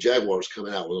me the Jaguar's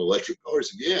coming out with an electric car?" He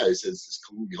said, "Yeah." He says, "It's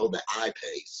called the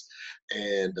I-Pace."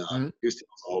 And he was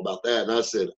telling us all about that. And I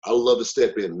said, "I'd love to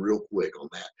step in real quick on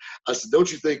that." I said,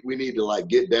 "Don't you think we need to like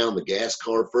get down the gas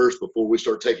car first before we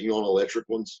start taking on electric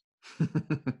ones?"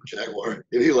 Jaguar.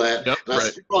 And he laughed. Yep, and I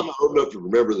said, "You're probably not old enough to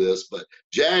remember this, but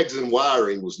Jags and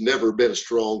wiring was never been a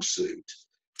strong suit."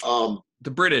 The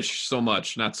British so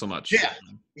much, not so much.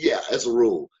 Yeah, as a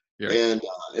rule. Yeah. And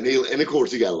of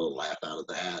course he got a little laugh out of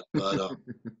that. But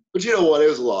but you know what? It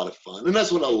was a lot of fun, and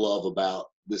that's what I love about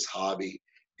this hobby.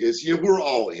 Is we're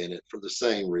all in it for the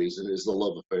same reason, is the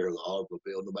love affair of the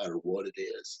automobile, no matter what it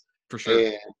is. For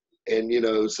sure.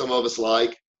 And some of us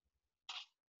like.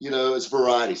 It's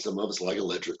variety. Some of us like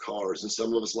electric cars, and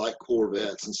some of us like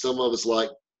Corvettes, and some of us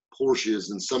like Porsches,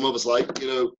 and some of us like,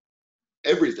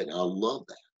 everything. I love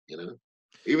that,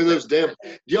 Even those damn,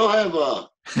 do y'all have the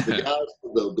guys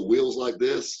with the wheels like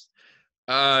this?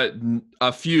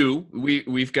 A few.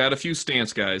 We've got a few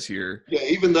stance guys here. Yeah,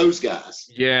 even those guys.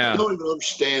 Yeah. I don't even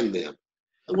understand them.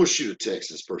 I'm going to shoot a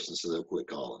text this person so they'll quit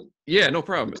calling. Yeah, no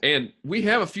problem. And we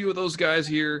have a few of those guys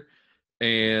here,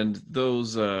 and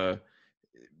those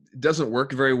doesn't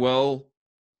work very well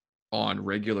on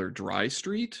regular dry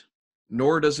street,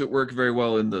 nor does it work very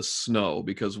well in the snow,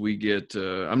 because we get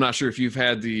I'm not sure if you've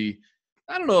had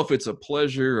I don't know if it's a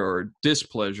pleasure or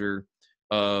displeasure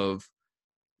of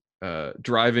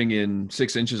driving in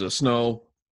 6 inches of snow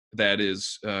that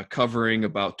is covering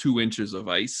about 2 inches of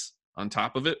ice on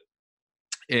top of it.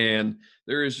 And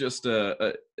there is just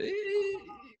a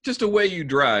way you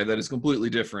drive that is completely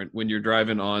different when you're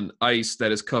driving on ice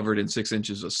that is covered in 6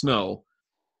 inches of snow.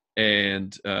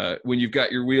 And when you've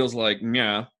got your wheels like,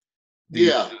 Well,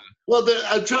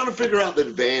 I'm trying to figure out the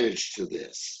advantage to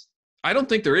this. I don't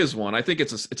think there is one. I think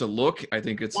it's a look. I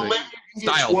think it's a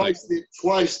style.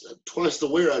 Twice the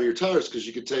wear out of your tires, because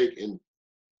you could take and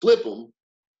flip them.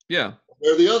 Yeah.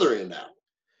 Wear the other end out.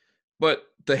 But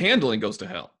the handling goes to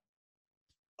hell.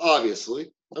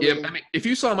 Obviously. I mean, if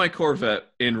you saw my Corvette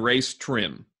in race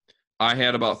trim, I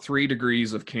had about 3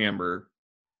 degrees of camber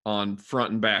on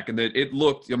front and back, and that it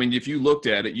looked. I mean, if you looked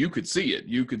at it, you could see it.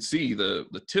 You could see the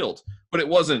tilt, but it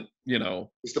wasn't.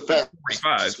 It's the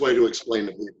fastest way to explain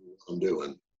to people what I'm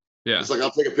doing. Yeah, it's like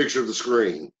I'll take a picture of the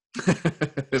screen.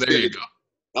 There you go.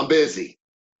 I'm busy.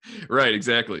 Right,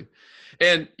 exactly.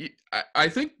 And I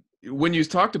think when you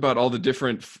talked about all the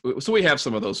different, so we have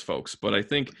some of those folks, but I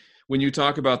think when you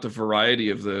talk about the variety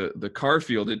of the car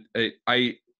field,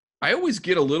 I always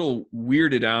get a little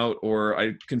weirded out, or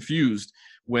I confused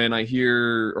when I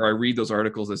hear or I read those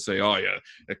articles that say, "Oh yeah,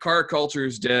 the car culture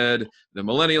is dead. The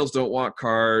millennials don't want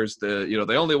cars. They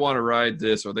only want to ride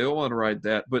this or they don't want to ride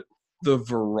that." But the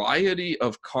variety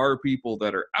of car people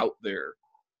that are out there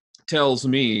tells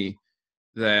me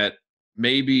that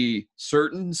maybe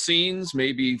certain scenes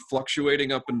may be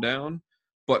fluctuating up and down,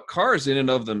 but cars in and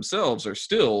of themselves are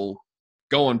still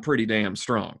going pretty damn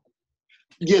strong.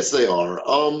 Yes, they are.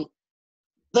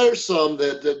 There's some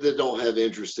that don't have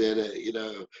interest in it.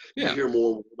 You hear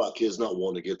more about kids not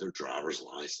wanting to get their driver's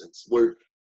license. Where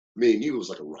me and you, it was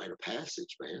like a rite of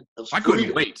passage, man. I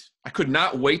couldn't wait. I could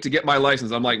not wait to get my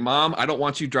license. I'm like, "Mom, I don't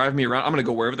want you driving me around. I'm going to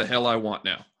go wherever the hell I want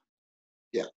now."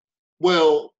 Yeah.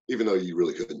 Well, even though you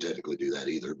really couldn't technically do that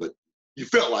either, but you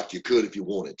felt like you could if you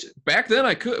wanted to. Back then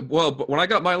I could. Well, but when I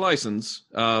got my license,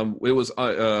 it was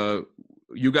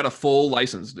you got a full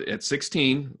license at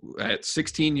 16. At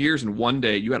 16 years and 1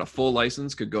 day, you had a full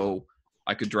license.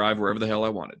 I could drive wherever the hell I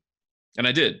wanted. And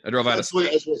I did. I drove out of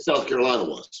state. That's what South Carolina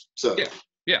was. So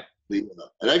yeah.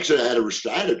 And actually, I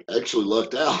actually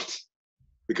lucked out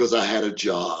because I had a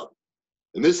job.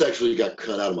 And this actually got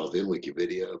cut out of my VinWiki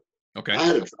video. Okay. I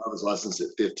had a driver's license at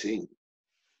 15.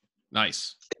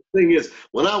 Nice. The thing is,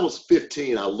 when I was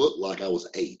 15, I looked like I was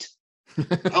 8.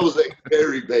 I was a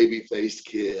very baby-faced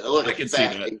kid. I can see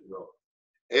that.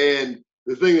 And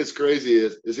the thing that's crazy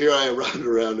is here I am riding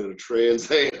around in a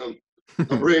Trans Am,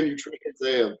 a brand new Trans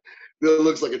Am. It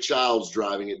looks like a child's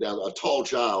driving it down. A tall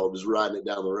child is riding it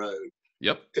down the road.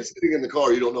 Yep. And sitting in the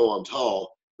car, you don't know I'm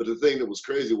tall. But the thing that was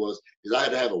crazy is I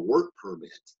had to have a work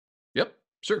permit. Yep.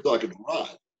 Sure. So I could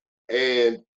drive.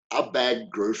 And I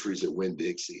bagged groceries at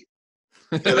Winn-Dixie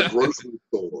at a grocery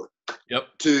store. Yep.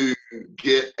 To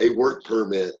get a work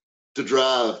permit to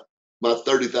drive my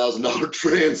 $30,000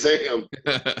 Trans Am,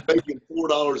 making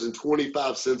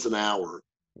 $4.25 an hour.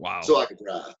 Wow. So I could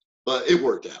drive. But it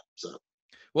worked out. So.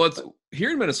 Well, it's here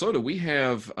in Minnesota, we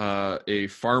have a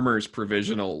farmer's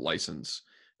provisional license.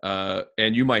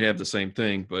 And you might have the same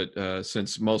thing, but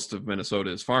since most of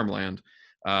Minnesota is farmland,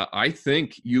 I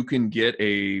think you can get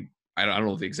I don't know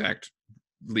what the exact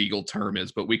legal term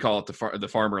is, but we call it the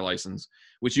farmer license,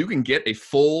 which you can get a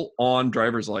full-on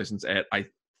driver's license at, I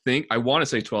want to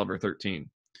say 12 or 13.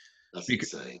 That's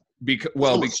insane.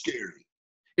 It's scary.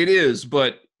 It is,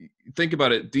 but think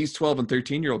about it. These 12 and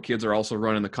 13-year-old kids are also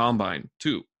running the combine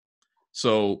too.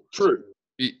 So true.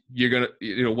 You're going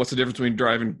to, what's the difference between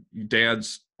driving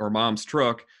dad's or mom's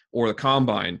truck or the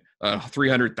combine, a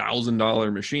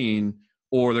 $300,000 machine,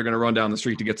 or they're going to run down the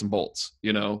street to get some bolts,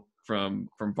 from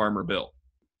Farmer Bill,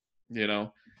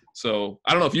 So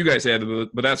I don't know if you guys have it,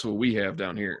 but that's what we have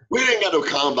down here. We ain't got no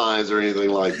combines or anything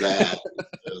like that.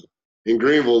 In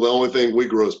Greenville, the only thing we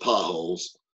grow is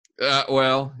potholes.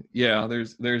 Well, yeah,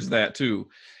 there's that too.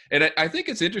 And I think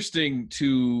it's interesting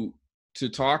to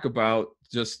talk about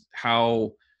just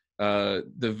how the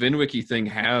VinWiki thing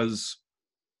has,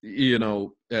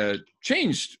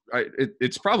 changed.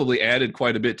 It's probably added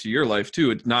quite a bit to your life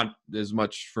too. It's not as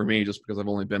much for me just because I've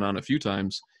only been on a few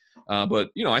times. But,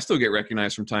 I still get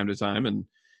recognized from time to time, and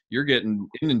you're getting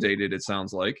inundated, it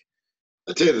sounds like.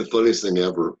 I tell you the funniest thing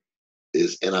ever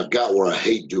is, and I've got where I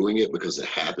hate doing it because it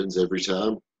happens every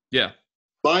time. Yeah.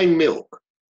 Buying milk.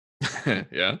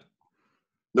 Yeah.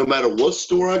 No matter what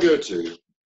store I go to,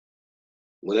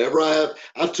 whenever I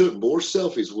took more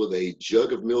selfies with a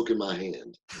jug of milk in my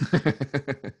hand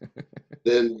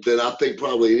than I think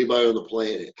probably anybody on the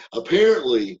planet.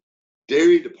 Apparently,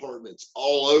 dairy departments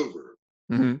all over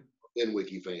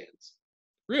VinWiki fans.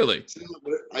 Really? So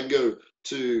I go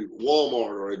to Walmart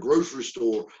or a grocery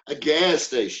store, a gas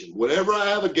station. Whenever I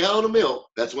have a gallon of milk,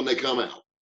 that's when they come out.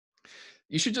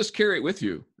 You should just carry it with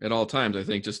you at all times, I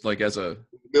think, just like as a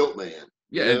milkman.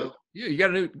 Yeah, you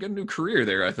got a new career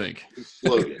there, I think.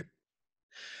 Slogan.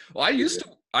 Well, I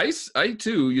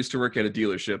too used to work at a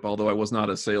dealership, although I was not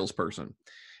a salesperson,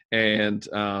 and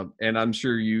I'm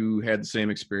sure you had the same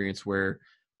experience where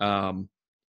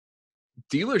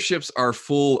dealerships are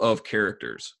full of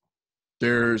characters.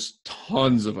 There's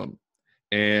tons of them,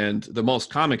 and the most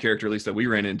common character, at least that we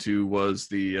ran into, was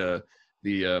the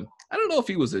I don't know if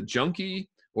he was a junkie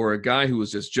or a guy who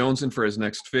was just jonesing for his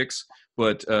next fix,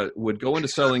 but would go into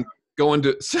selling.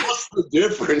 What's the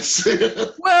difference?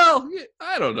 Well,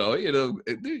 I don't know.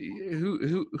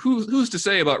 Who's to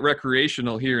say about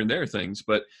recreational here and there things?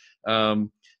 But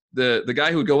the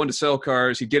guy who would go in to sell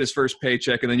cars, he'd get his first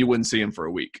paycheck, and then you wouldn't see him for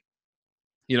a week.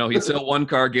 He'd sell one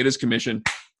car, get his commission,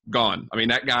 gone. I mean,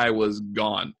 that guy was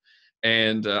gone.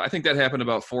 And I think that happened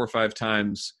about 4 or 5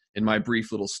 times in my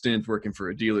brief little stint working for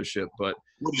a dealership. But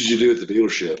what did you do at the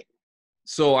dealership?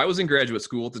 So I was in graduate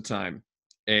school at the time,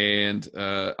 and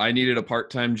I needed a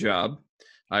part-time job.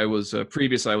 I was a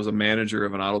manager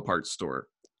of an auto parts store,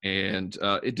 and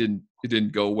it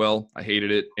didn't go well. I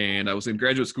hated it, and I was in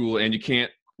graduate school, and you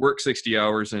can't work 60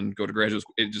 hours and go to graduate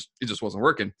school. It just wasn't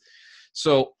working.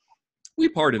 So we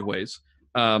parted ways,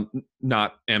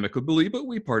 not amicably, but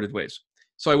we parted ways.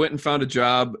 So I went and found a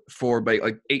job for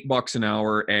like $8 an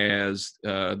hour as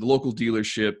the local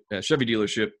dealership, Chevy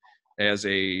dealership, as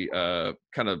a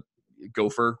kind of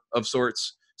gopher of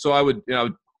sorts. So I would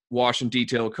wash and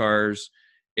detail cars,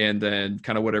 and then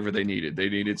kind of whatever they needed. They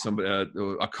needed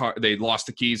a car. They lost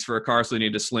the keys for a car, so they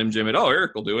needed to Slim Jim it. Oh,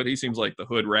 Eric will do it. He seems like the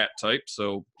hood rat type,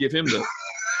 so give him the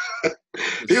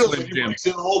Slim Jim.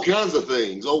 All kinds of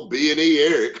things. Old B&E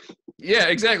Eric. Yeah,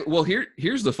 exactly. Well,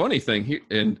 here's the funny thing here,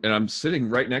 and I'm sitting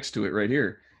right next to it right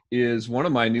here, is one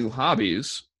of my new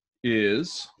hobbies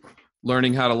is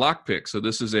learning how to lockpick. So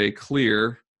this is a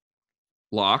clear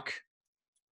lock,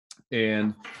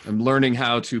 and I'm learning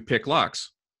how to pick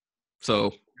locks.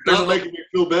 So Not making me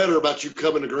feel better about you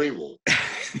coming to Greenville.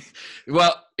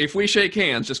 Well, if we shake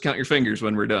hands, just count your fingers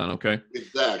when we're done, okay?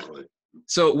 Exactly.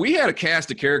 So we had a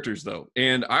cast of characters, though,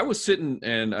 and I was sitting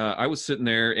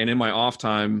there, and in my off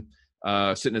time,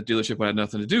 sitting at the dealership when I had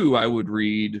nothing to do, I would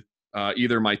read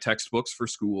either my textbooks for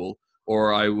school,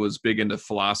 or I was big into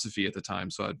philosophy at the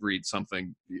time, so I'd read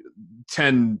something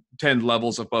 10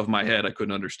 levels above my head. I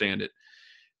couldn't understand it.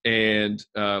 And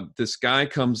this guy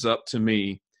comes up to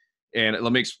me, and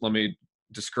let me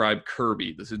describe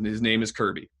Kirby. His name is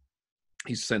Kirby.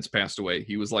 He's since passed away.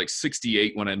 He was like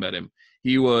 68 when I met him.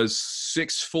 He was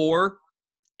 6'4",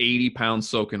 80 pounds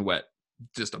soaking wet.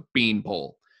 Just a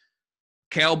beanpole.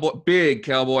 Big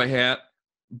cowboy hat,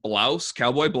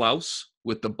 cowboy blouse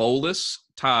with the bolus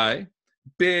tie,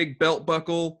 big belt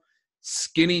buckle,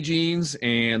 skinny jeans,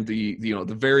 and the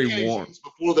very warm.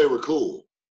 Before they were cool.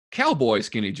 Cowboy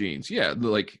skinny jeans, yeah,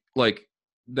 like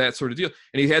that sort of deal.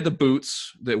 And he had the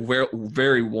boots that were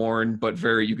very worn, but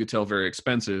you could tell very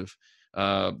expensive,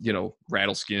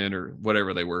 rattleskin or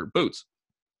whatever they were, boots.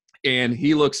 And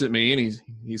he looks at me, and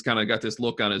he's kind of got this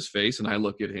look on his face, and I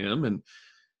look at him,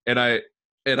 and I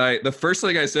the first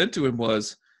thing I said to him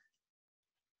was,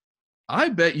 I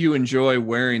bet you enjoy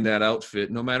wearing that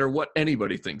outfit no matter what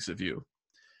anybody thinks of you.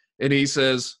 And he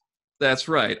says, that's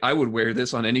right. I would wear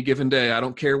this on any given day. I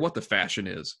don't care what the fashion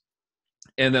is.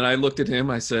 And then I looked at him.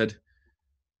 I said,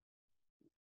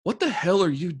 what the hell are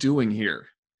you doing here?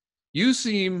 You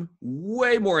seem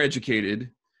way more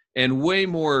educated and way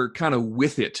more kind of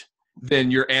with it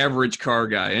than your average car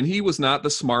guy. And he was not the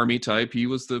smarmy type. He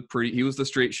was the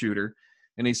straight shooter.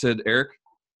 And he said, Eric,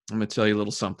 I'm going to tell you a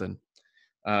little something.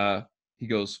 He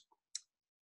goes,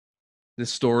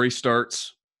 this story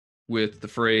starts with the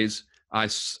phrase,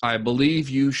 I believe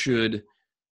you should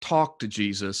talk to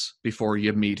Jesus before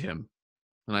you meet him.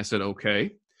 And I said,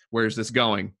 okay, where's this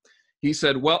going? He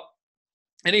said, well,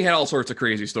 and he had all sorts of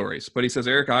crazy stories, but he says,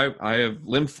 Eric, I have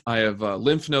lymph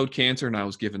node cancer, and I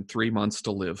was given 3 months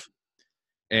to live,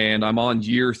 and I'm on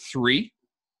year 3.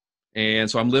 And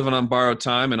so I'm living on borrowed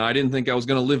time, and I didn't think I was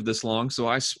going to live this long. So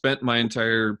I spent my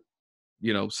entire,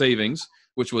 savings,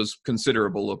 which was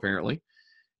considerable apparently.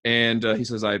 And he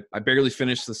says, I barely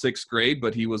finished the 6th grade,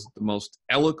 but he was the most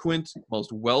eloquent,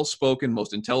 most well-spoken,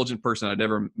 most intelligent person I'd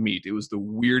ever meet. It was the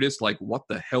weirdest, like, what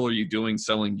the hell are you doing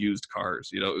selling used cars?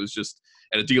 It was just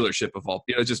at a dealership of all,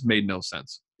 it just made no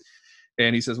sense.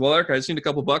 And he says, well, Eric, I just need a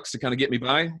couple bucks to kind of get me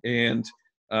by. And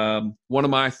one of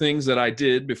my things that I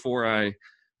did before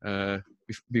one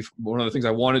of the things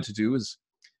I wanted to do is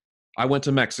I went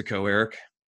to Mexico, Eric.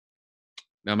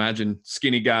 Now imagine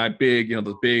skinny guy, big,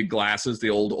 the big glasses, the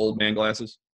old man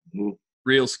glasses,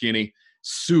 real skinny,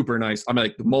 super nice. I'm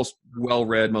like the most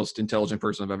well-read, most intelligent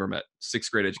person I've ever met,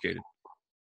 6th grade educated.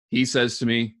 He says to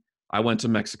me, I went to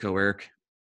Mexico, Eric.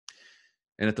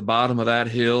 And at the bottom of that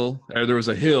hill, there's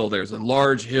a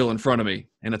large hill in front of me.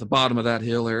 And at the bottom of that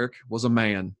hill, Eric, was a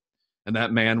man. And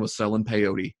that man was selling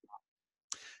peyote.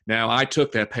 Now I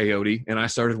took that peyote and I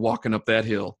started walking up that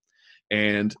hill.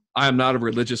 And I am not a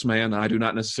religious man. I do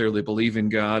not necessarily believe in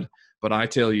God, but I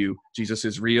tell you, Jesus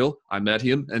is real. I met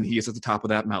him, and he is at the top of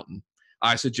that mountain.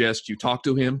 I suggest you talk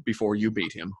to him before you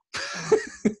beat him.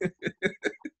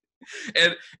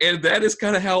 and that is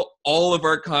kind of how all of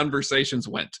our conversations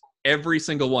went, every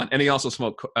single one. And he also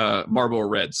smoked Marlboro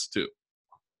Reds too.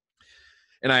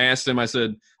 And I asked him, I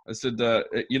said, should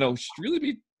you really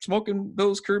be smoking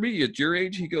those, Kirby, at your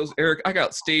age? He goes, Eric, I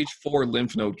got stage 4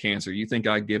 lymph node cancer. You think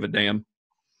I'd give a damn?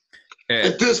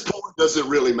 And at this point, does it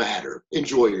really matter?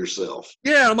 Enjoy yourself.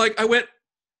 Yeah, I'm like, I went,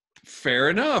 fair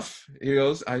enough. He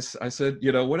goes, I said,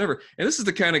 whatever. And this is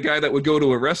the kind of guy that would go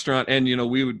to a restaurant, and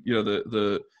we would,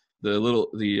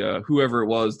 whoever it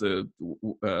was,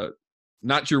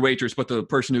 not your waitress, but the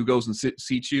person who goes and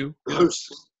seats you,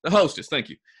 the hostess. Thank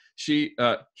you.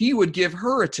 He would give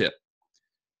her a tip.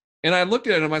 And I looked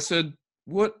at him, I said,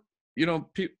 what, you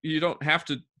don't have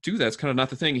to do that. It's kind of not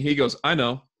the thing. He goes, I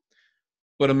know,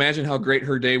 but imagine how great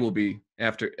her day will be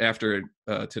after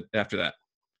that.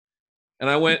 And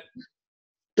I went,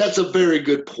 that's a very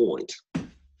good point.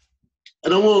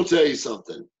 And I want to tell you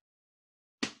something.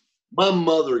 My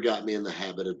mother got me in the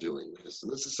habit of doing this.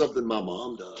 And this is something my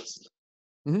mom does.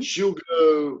 Mm-hmm. She'll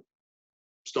go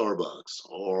Starbucks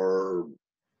or,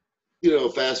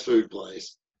 fast food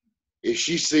place. If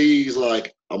she sees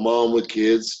like a mom with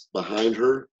kids behind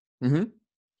her, mm-hmm.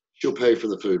 she'll pay for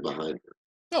the food behind her.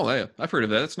 Oh, yeah. I've heard of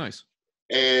that. That's nice.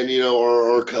 And,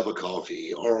 or a cup of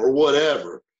coffee or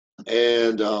whatever.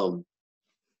 And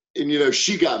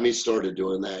she got me started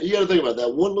doing that. You got to think about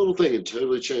that. One little thing can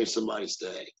totally change somebody's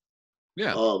day.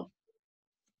 Yeah.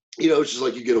 it's just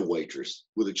like you get a waitress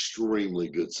with extremely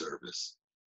good service.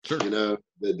 Sure.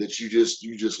 That you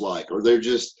just like, or they're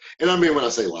just, and I mean, when I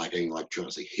say like, I ain't like trying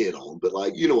to say hit on, but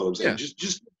like, you know what I'm saying? Yeah.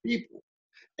 Just people.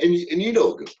 And you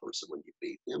know a good person when you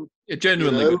meet them. A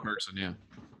genuinely good person, yeah.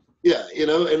 Yeah,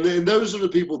 and then those are the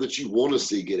people that you want to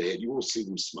see get ahead. You want to see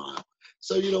them smile.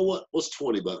 So you know what? What's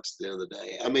 $20 at the end of the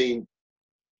day? I mean,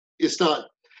 it's not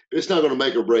going to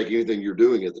make or break anything you're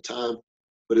doing at the time,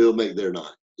 but it'll make their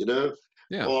night,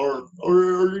 Yeah.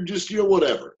 Or just,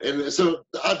 whatever. And so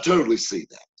I totally see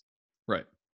that. Right.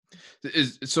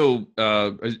 Is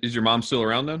your mom still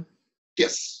around then?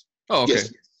 Yes. Oh, okay.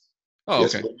 Yes. Oh,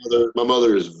 yes, okay. My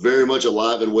mother is very much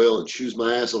alive and well and chews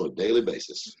my ass on a daily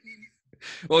basis.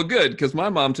 Well, good, because my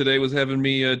mom today was having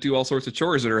me do all sorts of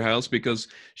chores at her house because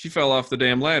she fell off the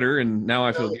damn ladder, and now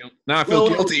I feel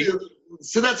guilty.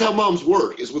 So that's how moms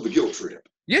work, is with the guilt trip.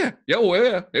 Yeah. Yeah. Well,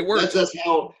 yeah. It works.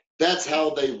 That's how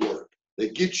they work. They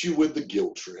get you with the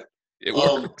guilt trip. It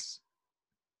works.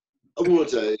 I want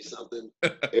to tell you something,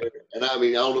 Eric, and I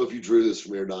mean, I don't know if you drew this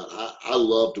from me or not. I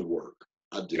love to work.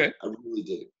 I do. Okay. I really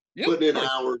do. Yep, putting in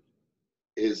hours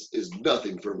is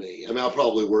nothing for me. I mean, I'll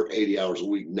probably work 80 hours a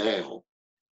week now.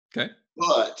 Okay.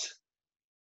 But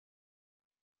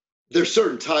there's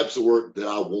certain types of work that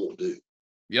I won't do.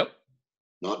 Yep.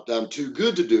 Not that I'm too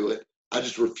good to do it. I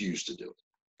just refuse to do it.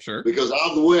 Sure. Because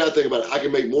the way I think about it, I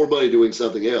can make more money doing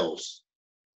something else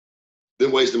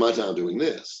than wasting my time doing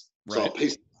this. Right. So I'll pay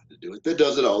somebody to do it that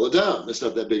does it all the time. It's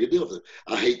not that big a deal for them.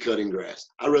 I hate cutting grass.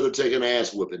 I'd rather take an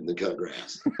ass whipping than cut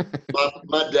grass.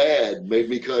 my dad made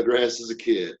me cut grass as a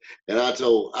kid. And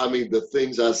the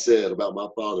things I said about my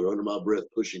father under my breath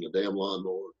pushing a damn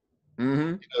lawnmower.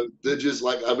 Mm-hmm. They're just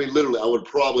like, literally, I would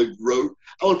probably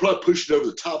push it over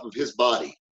the top of his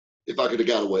body if I could have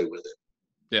got away with it.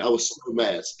 Yeah. I was so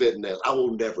mad, spitting nails. I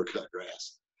will never cut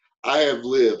grass. I've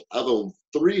owned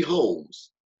 3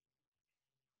 homes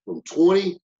from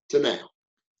 20 to now.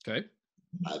 Okay.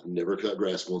 I've never cut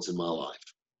grass once in my life.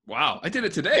 Wow. I did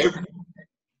it today.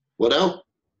 What now?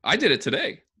 I did it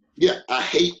today. Yeah. I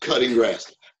hate cutting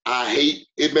grass.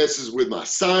 It messes with my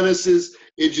sinuses.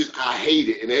 I hate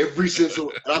it in every sense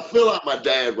of, and I feel like my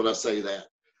dad when I say that.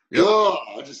 Yep. Oh,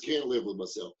 I just can't live with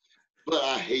myself. But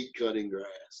I hate cutting grass.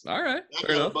 All right. I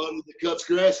got a buddy that cuts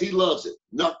grass. He loves it.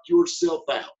 Knock yourself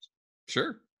out.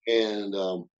 Sure. And,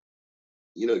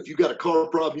 if you got a car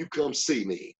problem, you come see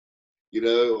me,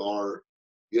 I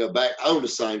owned a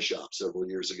sign shop several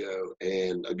years ago,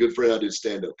 and a good friend I did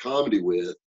stand-up comedy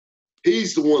with,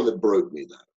 he's the one that broke me,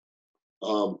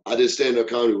 though. I did stand-up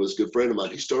comedy with a good friend of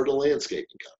mine. He started a landscaping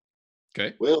company.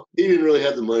 Okay. Well, he didn't really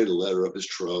have the money to letter up his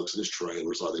trucks and his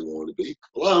trailers like they wanted to be.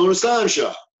 Well, I own a sign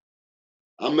shop.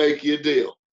 I'll make you a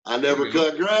deal. I never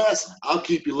cut grass. I'll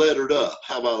keep you lettered up.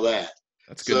 How about that?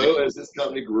 That's good. So as this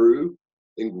company grew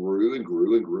and grew and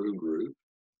grew and grew and grew,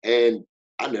 and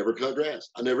I never cut grass.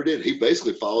 I never did. He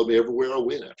basically followed me everywhere I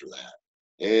went after that.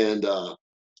 And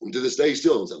to this day, he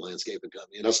still owns that landscaping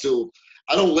company. And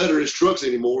I don't letter his trucks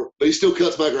anymore, but he still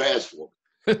cuts my grass for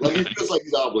me. Like he feels like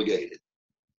he's obligated.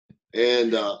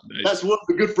 And nice. That's one of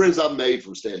the good friends I've made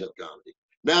from stand-up comedy.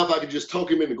 Now, if I could just talk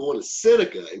him into going to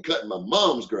Seneca and cutting my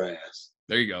mom's grass.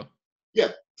 There you go. Yeah.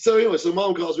 So anyway,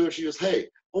 mom calls me and she goes, "Hey,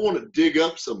 I want to dig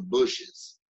up some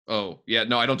bushes." Oh, yeah.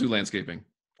 No, I don't do landscaping.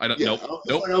 I don't. Yeah, nope. I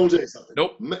want to tell you something.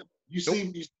 Nope. You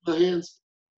see my hands?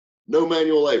 No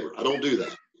manual labor. I don't do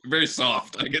that. Very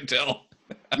soft. I can tell.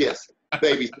 Yes,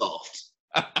 baby soft.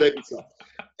 Baby soft.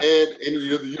 And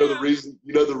you know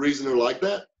the reason they're like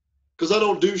that? Because I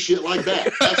don't do shit like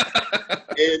that.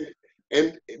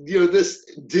 And this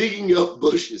digging up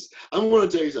bushes. I'm going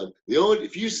to tell you something.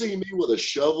 If you see me with a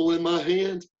shovel in my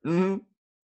hand, mm-hmm.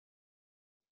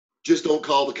 just don't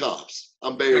call the cops.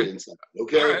 I'm buried inside.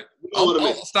 Okay. Right.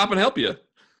 I'll stop and help you.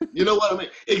 You know what I mean?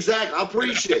 Exactly. I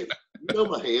appreciate it. You know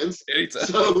my hands. Anytime.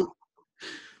 So,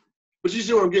 but you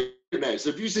see what I'm getting at. So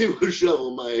if you see me with a shovel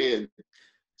in my hand,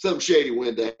 something shady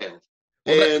went down.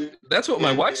 Well, that's what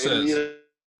my wife says.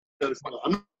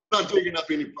 I'm not digging up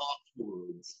any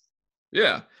boxwoods.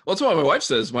 Yeah. Well, that's what my wife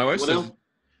says. My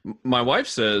wife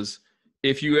says,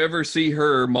 if you ever see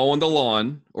her mowing the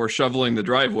lawn or shoveling the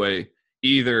driveway,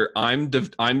 either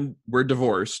we're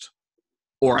divorced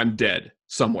or I'm dead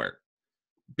somewhere,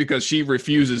 because she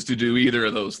refuses to do either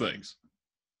of those things.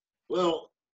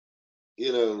 Well,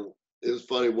 it was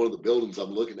funny. One of the buildings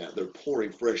I'm looking at, they're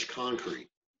pouring fresh concrete.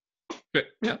 Okay.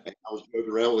 Yeah. And I was joking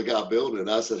around with a guy building it,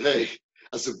 and I said, "Hey,"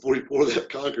 before you pour that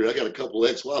concrete, I got a couple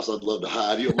ex-wives I'd love to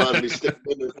hide. You don't mind me sticking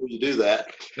in there before you do that?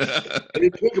 And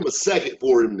it took him a second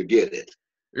for him to get it.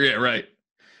 Yeah, right.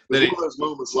 It was one of those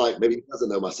moments like, maybe he doesn't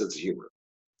know my sense of humor.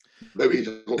 Maybe he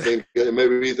don't think.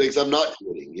 Maybe he thinks I'm not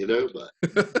quitting, But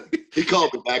he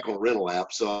called me back on rental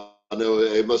app, so I know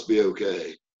it must be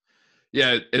okay.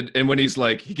 Yeah, and when he's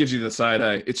like, he gives you the side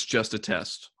eye. It's just a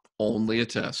test, only a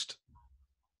test.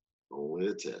 Only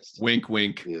a test. Wink,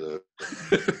 wink.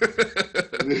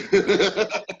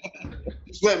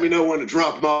 Just let me know when to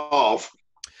drop them off.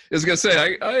 I was gonna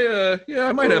say,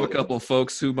 I might have a couple of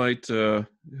folks who might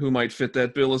fit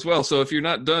that bill as well. So if you're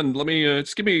not done, let me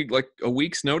just give me like a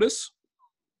week's notice.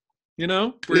 Just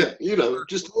a little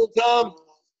time.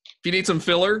 If you need some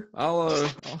filler, I'll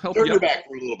help you. Turn your back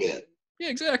for a little bit. Yeah,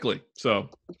 exactly. So.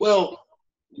 Well,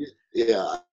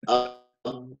 yeah.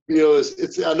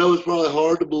 It's. I know it's probably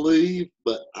hard to believe,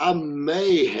 but I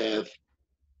may have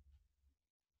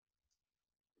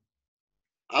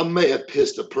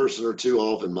pissed a person or two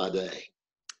off in my day.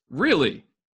 Really?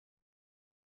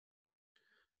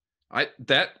 Yeah,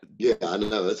 I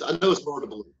know. It's hard to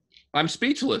believe. I'm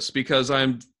speechless because I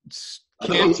know it's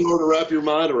hard to wrap your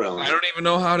mind around. I don't even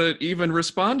know how to even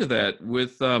respond to that.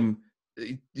 With you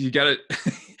got to.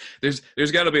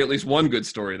 there's got to be at least one good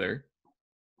story there.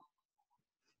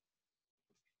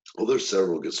 Well, there's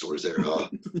several good stories there, huh?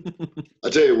 I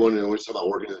tell you one, when you talk about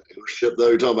working in a dealership, though,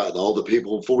 you're talking about all the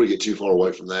people, before we get too far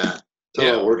away from that,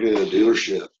 about working in a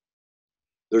dealership.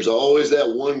 There's always that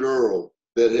one girl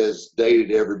that has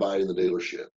dated everybody in the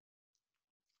dealership.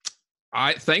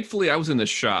 Thankfully, I was in the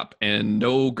shop, and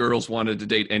no girls wanted to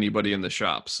date anybody in the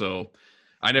shop, so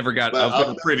I never got. I was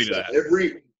never privy to that.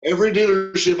 Every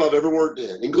dealership I've ever worked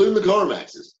in, including the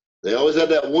CarMaxes, they always had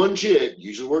that one chick,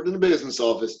 usually worked in the business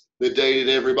office, that dated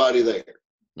everybody there.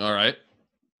 All right.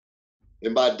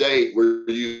 And by date, we're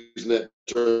using that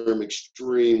term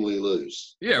extremely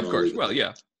loose. Yeah, of course. Well,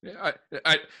 yeah.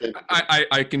 I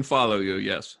can follow you.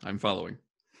 Yes, I'm following.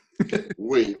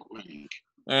 Wink, wink.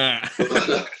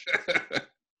 Everybody,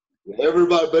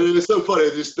 but it's so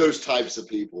funny. Just those types of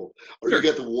people. Or you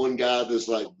got the one guy that's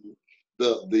like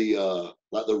the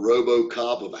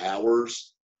RoboCop of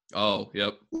hours. Oh,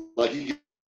 yep. Like he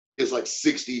gets like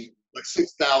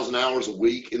 6,000 hours a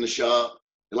week in the shop,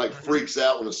 and like freaks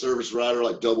out when a service writer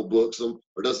like double books them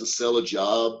or doesn't sell a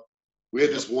job. We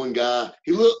had this one guy.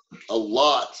 He looked a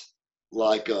lot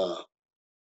like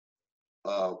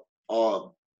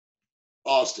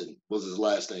Austin was his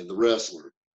last name, the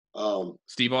wrestler.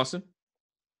 Steve Austin.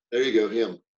 There you go,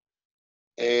 him.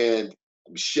 And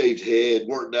shaved head,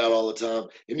 worked out all the time,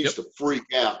 and he used to freak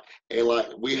out. And like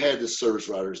we had this service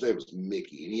writer, his name was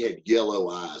Mickey, and he had yellow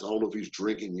eyes. I don't know if he was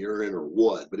drinking urine or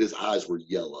what, but his eyes were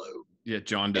yellow. Yeah,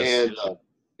 jaundice. And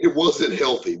it wasn't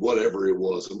healthy, whatever it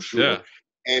was, I'm sure. Yeah.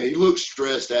 And he looked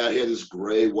stressed out. He had this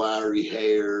gray, wiry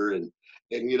hair, and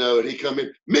and he come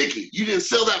in, Mickey, you didn't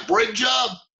sell that brake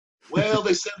job? Well,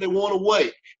 they said they want to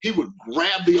wait. He would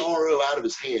grab the RO out of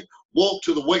his hand, walk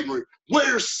to the waiting room.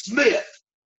 Where's Smith?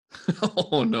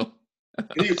 Oh, no.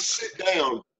 And he would sit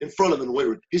down in front of him in the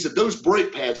waiting room. He said, those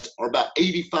brake pads are about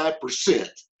 85%.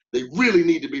 They really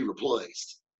need to be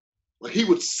replaced. Like he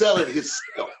would sell it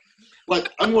himself.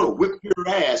 Like, I'm going to whip your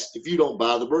ass if you don't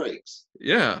buy the brakes.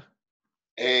 Yeah.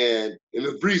 And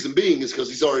the reason being is because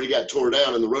he's already got tore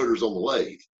down and the rotor's on the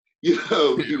lathe. He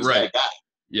was that guy.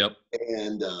 Yep.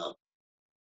 And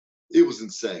it was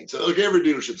insane. So like every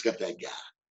dealership's got that guy.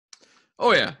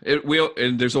 Oh yeah,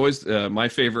 and there's always my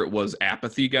favorite was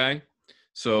apathy guy.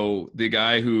 So the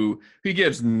guy he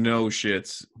gives no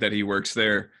shits that he works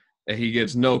there, and he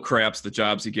gives no craps the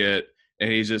jobs he get,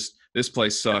 and he's just, this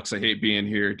place sucks. I hate being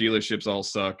here. Dealerships all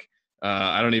suck.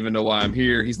 I don't even know why I'm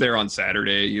here. He's there on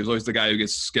Saturday. He was always the guy who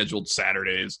gets scheduled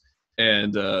Saturdays.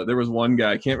 And there was one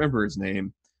guy, I can't remember his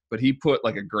name, but he put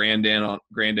like a Grand Am,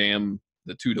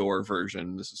 the 2-door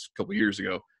version. This is a couple years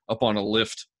ago, up on a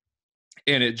lift.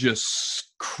 And it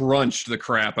just crunched the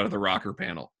crap out of the rocker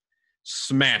panel,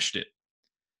 smashed it.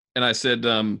 And I said,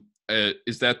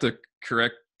 is that the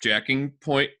correct jacking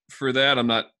point for that? I'm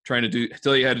not trying to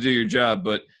tell you how to do your job,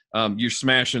 but you're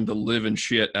smashing the living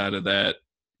shit out of that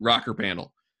rocker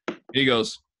panel. He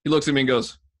looks at me and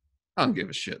goes, I don't give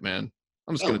a shit, man.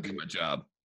 I'm just going to do my job.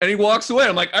 And he walks away.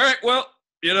 I'm like, all right, well,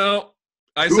 who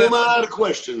am I to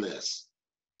question this?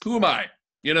 Who am I?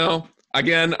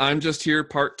 Again, I'm just here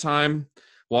part-time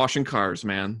washing cars,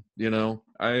 man.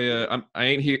 I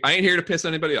ain't here to piss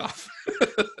anybody off.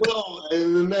 Well,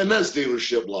 and that's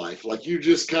dealership life. Like you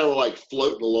just kind of like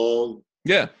floating along.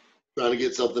 Yeah. Trying to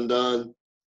get something done.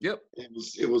 Yep.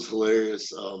 It was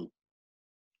hilarious.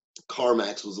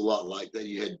 CarMax was a lot like that.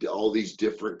 You had all these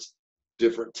different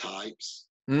types.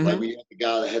 Mm-hmm. Like we had the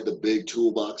guy that had the big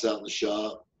toolbox out in the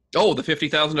shop. Oh, the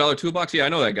 $50,000 toolbox? Yeah, I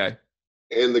know that guy.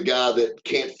 And the guy that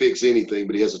can't fix anything,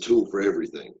 but he has a tool for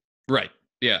everything. Right.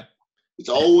 Yeah. It's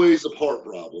always a part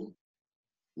problem,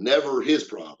 never his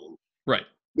problem. Right.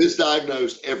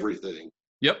 Misdiagnosed everything.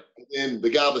 Yep. And the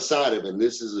guy beside him, and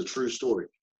this is a true story,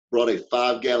 brought a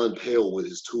 5-gallon pail with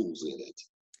his tools in it.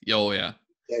 Oh, yeah.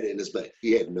 Had it in his bag.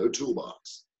 He had no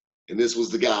toolbox. And this was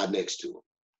the guy next to him.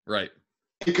 Right.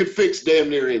 He could fix damn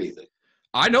near anything.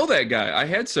 I know that guy. I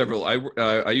had several.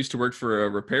 I used to work for a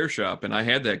repair shop, and I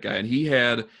had that guy, and he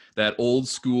had that old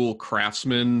school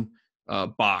Craftsman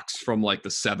box from like the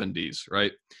 70s,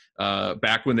 right?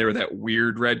 Back when they were that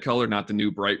weird red color, not the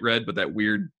new bright red, but that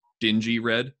weird dingy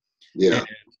red. Yeah.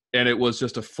 And it was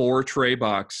just a 4-tray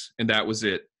box, and that was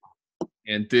it.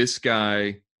 And this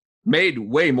guy made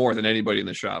way more than anybody in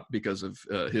the shop because of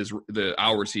the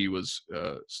hours he was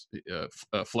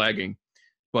flagging.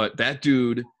 But that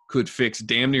dude could fix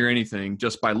damn near anything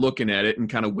just by looking at it and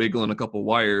kind of wiggling a couple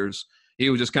wires. He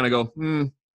would just kind of go,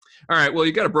 all right, well,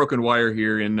 you got a broken wire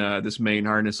here in this main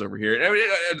harness over here.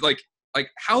 And like,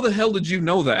 how the hell did you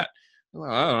know that? Well,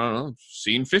 I don't know.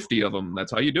 Seen 50 of them.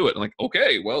 That's how you do it. I'm like,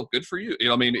 okay, well, good for you.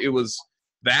 I mean, it was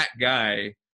that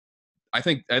guy. I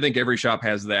think every shop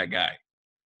has that guy.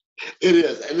 It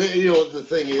is. And then, the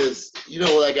thing is,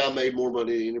 that guy made more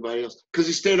money than anybody else because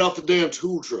he stayed off the damn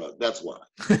tool truck. That's why.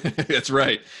 That's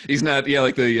right. He's not,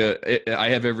 like I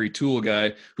have every tool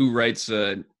guy who writes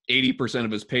 80%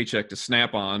 of his paycheck to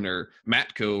Snap-on or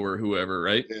Matco or whoever,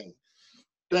 right? Yeah.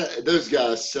 Those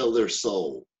guys sell their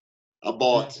soul.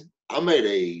 I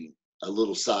made a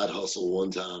little side hustle one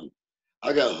time.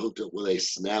 I got hooked up with a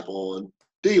Snap-on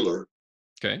dealer.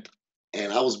 Okay.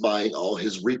 And I was buying all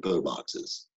his repo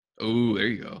boxes. Oh, there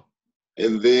you go.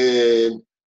 And then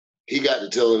he got to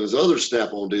telling his other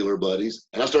Snap-on dealer buddies,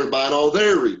 and I started buying all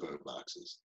their repo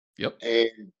boxes. Yep. And,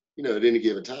 at any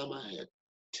given time, I had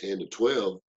 10 to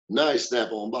 12 nice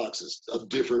Snap-on boxes of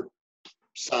different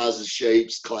sizes,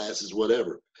 shapes, classes,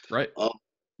 whatever. Right.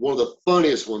 One of the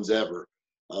funniest ones ever,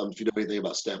 if you know anything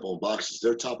about Snap-on boxes,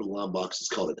 their top-of-the-line box is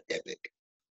called an Epic.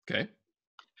 Okay.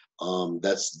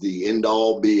 That's the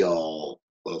end-all, be-all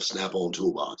of Snap-on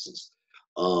toolboxes.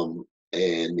 And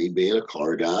me being a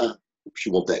car guy, if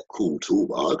you want that cool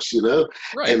toolbox,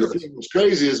 Right. And the thing that was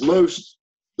crazy is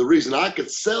the reason I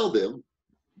could sell them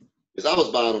is I was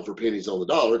buying them for pennies on the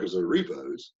dollar because they're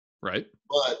repos. Right.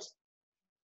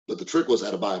 But the trick was I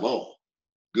had to buy them all.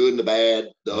 Good and the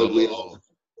bad, the ugly.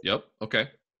 Yep. Okay.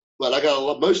 But I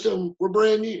got most of them were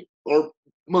brand new or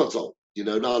months old,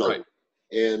 not old. Right.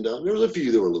 And there was a few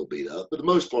that were a little beat up, but the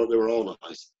most part, they were all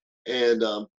nice. And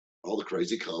all the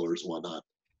crazy colors and whatnot.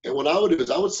 And what I would do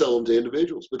is I would sell them to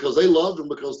individuals because they loved them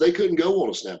because they couldn't go on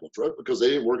a Snap-on truck because they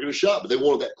didn't work in a shop, but they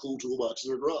wanted that cool toolbox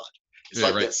in their garage. It's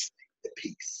like that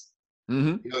piece.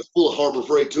 Mm-hmm. It's full of Harbor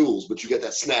Freight tools, but you get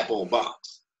that Snap-on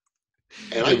box.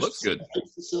 And it looks good. I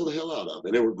used to sell the hell out of them.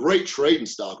 And they were great trading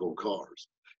stock on cars.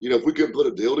 If we couldn't put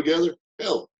a deal together,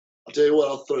 hell, I'll tell you what,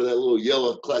 I'll throw that little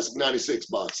yellow classic 96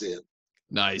 box in.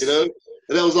 Nice. And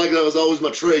that was always my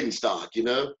trading stock,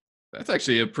 That's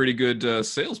actually a pretty good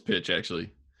sales pitch,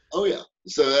 actually. Oh, yeah.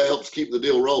 So that helps keep the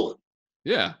deal rolling.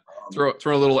 Yeah. Throw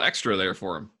a little extra there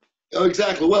for them. Oh,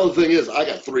 exactly. Well, the thing is, I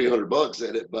got $300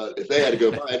 in it, but if they had to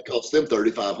go buy it, it cost them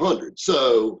 $3,500.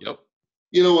 So, yep.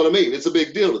 You know what I mean? It's a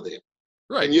big deal to them.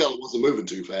 Right. And yellow wasn't moving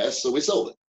too fast, so we sold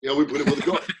it. We put it with a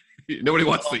car. Nobody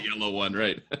wants the yellow one,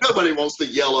 right? Nobody wants the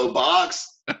yellow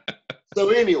box. So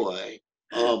anyway,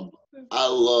 I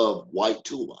love white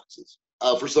toolboxes.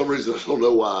 For some reason, I don't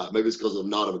know why. Maybe it's because I'm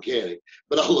not a mechanic,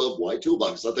 but I love white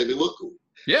toolboxes. I think they look cool.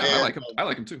 Yeah, I like them. I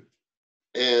like them too.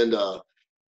 And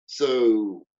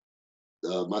so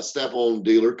my Snap-on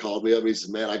dealer called me up and he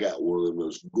said, man, I got one of the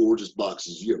most gorgeous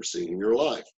boxes you ever seen in your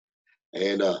life.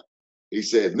 And he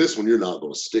said, this one you're not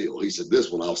going to steal. He said,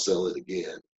 this one I'll sell it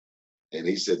again. And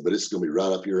he said, but it's going to be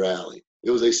right up your alley.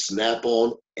 It was a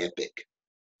Snap-on Epic.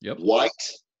 Yep. White.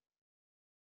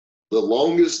 The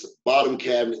longest bottom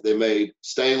cabinet they made,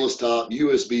 stainless top,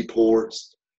 USB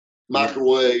ports,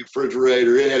 microwave,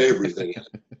 refrigerator. It had everything in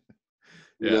it.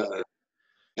 Yeah.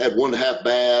 Had 1.5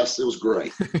 baths. It was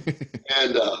great.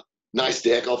 And nice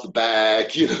deck off the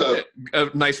back, A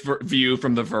nice view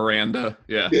from the veranda.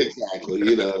 Yeah.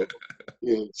 Exactly.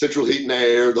 Central heat and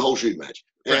air, the whole shooting match.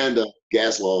 Right. And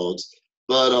gas logs.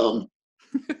 But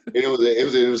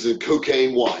it was in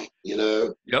cocaine white,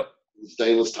 Yep.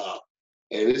 Stainless top.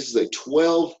 And this is a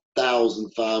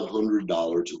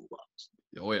 $12,500 toolbox.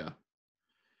 Oh, yeah.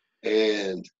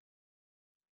 And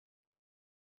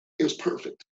it was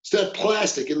perfect. Instead of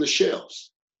plastic in the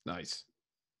shelves. Nice.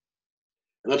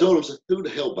 And I told him, who the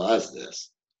hell buys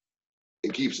this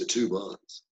and keeps it 2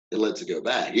 months and lets it go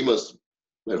back? He must have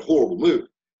made a horrible move.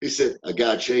 He said, a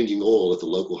guy changing oil at the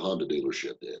local Honda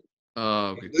dealership did.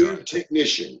 Oh, a new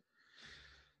technician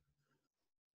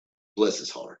Bless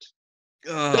his heart.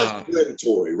 That's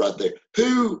predatory right there.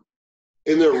 Who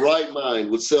in their right mind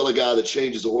would sell a guy that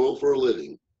changes oil for a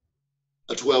living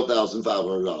a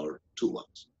 $12,500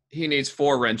 toolbox? He needs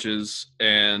 4 wrenches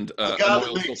and a an guy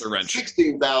oil that filter makes wrench.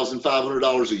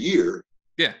 $16,500 a year.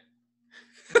 Yeah.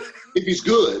 If he's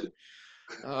good.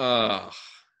 I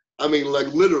mean, like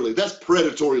literally, that's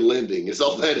predatory lending is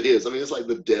all that is. I mean, it's like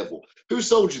the devil. Who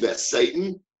sold you that?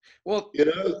 Satan? Well, you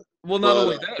know? Well, not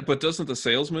only that, but doesn't the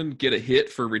salesman get a hit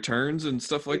for returns and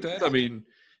stuff like that? I mean,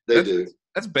 they do.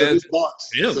 That's bad.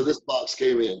 So this box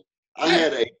came in. I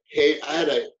had a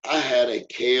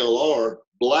KLR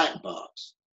black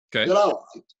box that I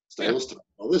liked, stainless steel,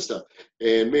 all this stuff.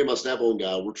 And me and my Snap-on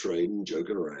guy were trading,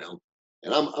 joking around.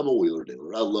 And I'm a wheeler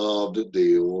dealer. I love to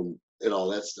deal and all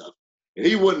that stuff. And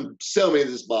he wouldn't sell me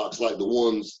this box like the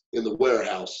ones in the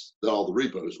warehouse that all the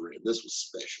repos were in. This was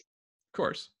special. Of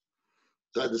course.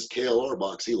 So I had this KLR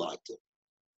box. He liked it.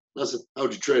 And I said,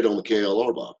 how'd you trade on the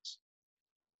KLR box?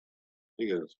 He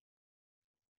goes,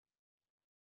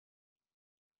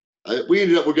 we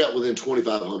got within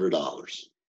 $2,500.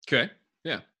 Okay.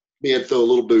 Yeah. Me had to throw a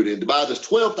little boot in to buy this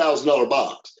 $12,000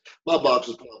 box. My box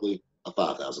was probably a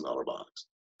 $5,000 box.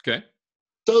 Okay.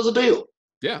 So it was a deal.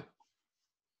 Yeah.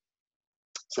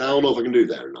 So I don't know if I can do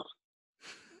that or not.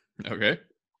 Okay.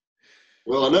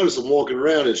 Well, I noticed him walking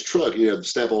around his truck. The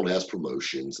Snap-on has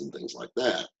promotions and things like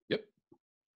that. Yep.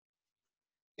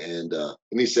 And I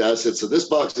said, so this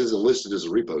box isn't listed as a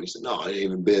repo. He said, no, it ain't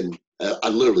even been. I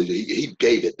literally, he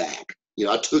gave it back.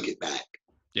 I took it back.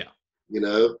 Yeah.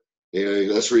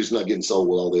 That's the reason I'm not getting sold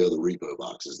with all the other repo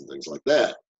boxes and things like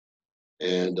that.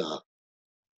 And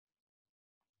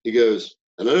he goes,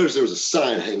 and I noticed there was a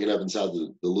sign hanging up inside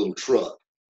the little truck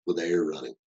with the air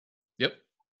running. Yep.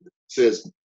 It says,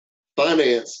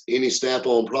 finance any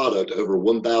Snap-on product over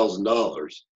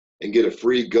 $1,000 and get a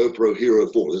free GoPro Hero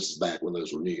 4. This is back when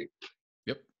those were new.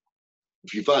 Yep.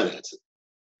 If you finance it.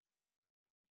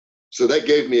 So that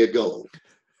gave me a goal.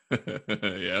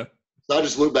 Yeah. So I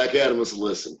just looked back at him and said,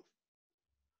 listen,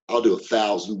 I'll do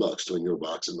 $1,000 between your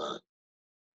box and mine.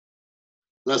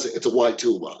 And I said, it's a white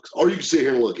toolbox. Or you can sit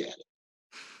here and look at it.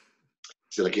 He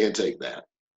said, I can't take that.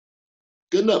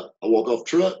 Good enough. I walk off the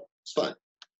truck. It's fine.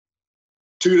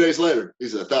 2 days later, he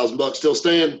said, $1,000 still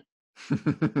stand?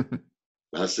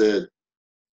 I said,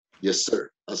 yes, sir.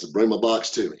 I said, bring my box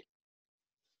to me.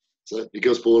 So he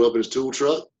goes pulling up in his tool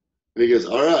truck, and he goes,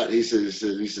 all right. He said,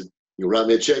 you write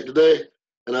me a check today?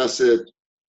 And I said,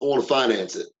 I want to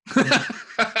finance it.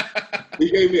 He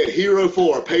gave me a Hero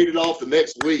 4. I paid it off the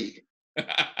next week.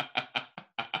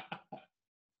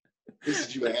 He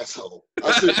said, you asshole.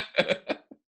 I said,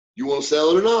 you want to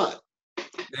sell it or not?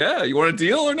 Yeah, you want a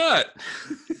deal or not?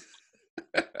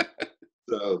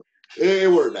 So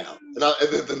it worked out. And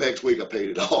then the next week I paid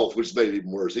it off, which made it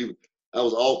even worse. I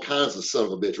was all kinds of son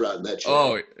of a bitch writing that check.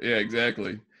 Oh, yeah,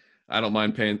 exactly. I don't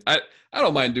mind paying. I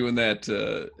don't mind doing that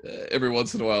every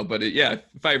once in a while. But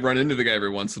if I run into the guy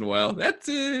every once in a while, that's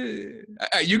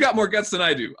you got more guts than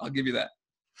I do. I'll give you that.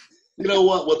 You know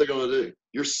what they're going to do?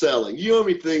 You're selling. You know how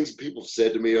many things people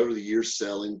said to me over the years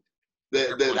selling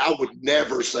that I would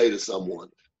never say to someone.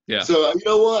 Yeah. So you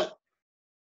know what?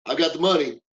 I've got the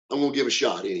money. I'm going to give a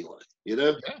shot anyway.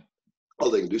 Yeah. All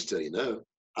they can do is tell you no.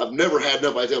 I've never had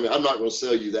nobody tell me I'm not going to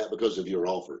sell you that because of your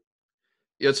offer.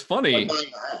 It's funny. Like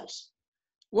buying a house.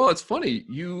 Well, it's funny.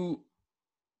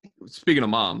 Speaking of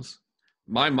moms,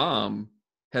 my mom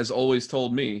has always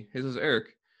told me, he says,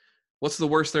 Eric, what's the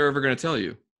worst they're ever going to tell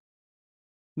you?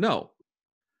 No.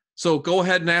 So go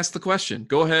ahead and ask the question.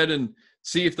 Go ahead and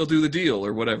see if they'll do the deal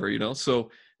or whatever,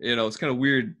 So, it's kind of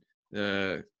weird,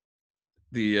 the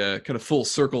kind of full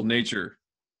circle nature,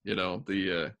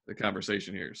 the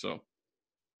conversation here. So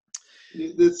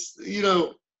it's,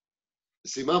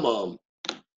 see, my mom,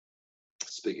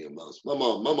 speaking of moms, my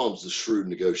mom's a shrewd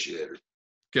negotiator.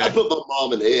 Okay. I put my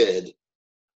mom and Ed,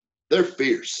 they're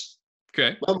fierce.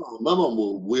 Okay. My mom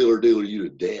will wheeler dealer you to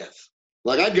death.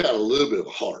 Like I got a little bit of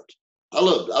a heart. I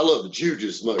love the Jew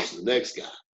just as much as the next guy.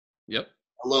 Yep.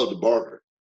 I love the barker.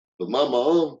 But my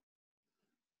mom,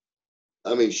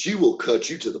 I mean, she will cut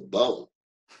you to the bone.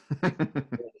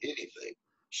 Anything.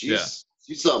 She's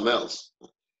something else.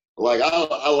 Like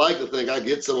I like to think I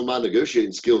get some of my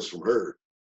negotiating skills from her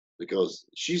because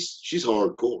she's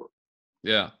hardcore.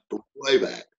 Yeah. From way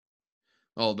back.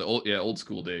 Oh, the old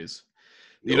school days.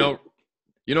 You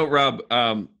know, Rob,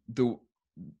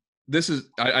 this is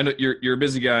I know you're a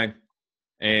busy guy,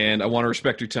 and I want to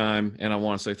respect your time, and I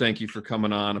want to say thank you for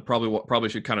coming on. I probably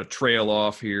should kind of trail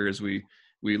off here as we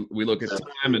look at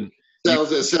time and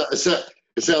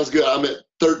it sounds good. I'm at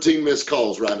 13 missed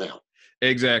calls right now.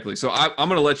 Exactly. So I'm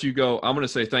going to let you go. I'm going to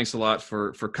say thanks a lot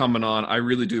for coming on. I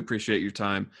really do appreciate your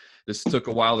time. This took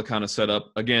a while to kind of set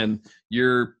up. Again,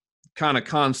 you're kind of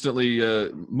constantly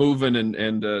moving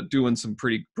and doing some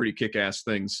pretty kick-ass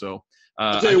things. So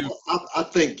I tell you what, I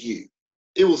thank you.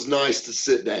 It was nice to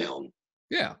sit down.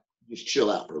 Yeah. Just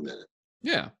chill out for a minute.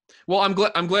 Yeah. Well,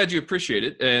 I'm glad you appreciate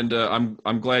it, and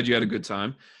I'm glad you had a good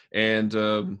time.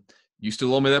 And you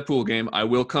still owe me that pool game. I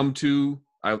will come to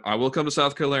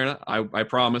South Carolina. I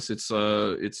promise. It's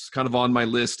kind of on my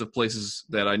list of places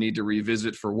that I need to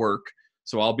revisit for work.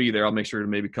 So I'll be there. I'll make sure to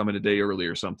maybe come in a day early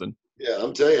or something. Yeah,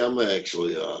 I'm telling you, I'm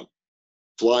actually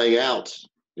flying out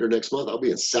here next month. I'll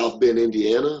be in South Bend,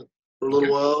 Indiana for a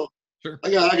little while. Sure.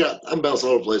 I'm bouncing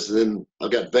all over the place, and then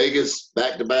I've got Vegas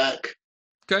back to back.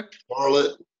 Okay.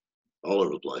 Charlotte, all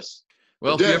over the place.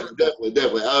 Well, definitely,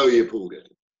 I owe you a pool game.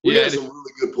 We got some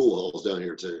really good pool halls down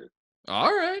here too.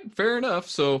 All right, fair enough.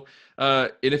 So,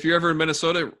 and if you're ever in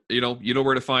Minnesota, you know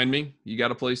where to find me. You got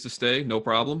a place to stay, no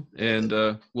problem. And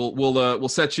we'll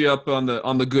set you up on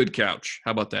the good couch.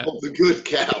 How about that? Oh, the good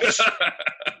couch.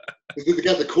 They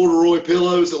got the corduroy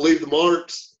pillows that leave the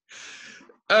marks.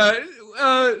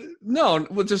 No,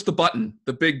 well, just the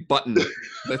big button.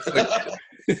 That's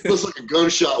like looks like a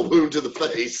gunshot wound to the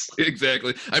face.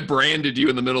 Exactly. I branded you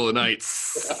in the middle of the night.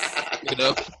 You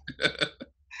know.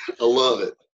 I love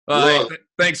it.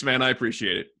 Thanks, man. I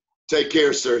appreciate it. Take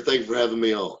care, sir. Thank you for having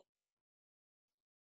me on.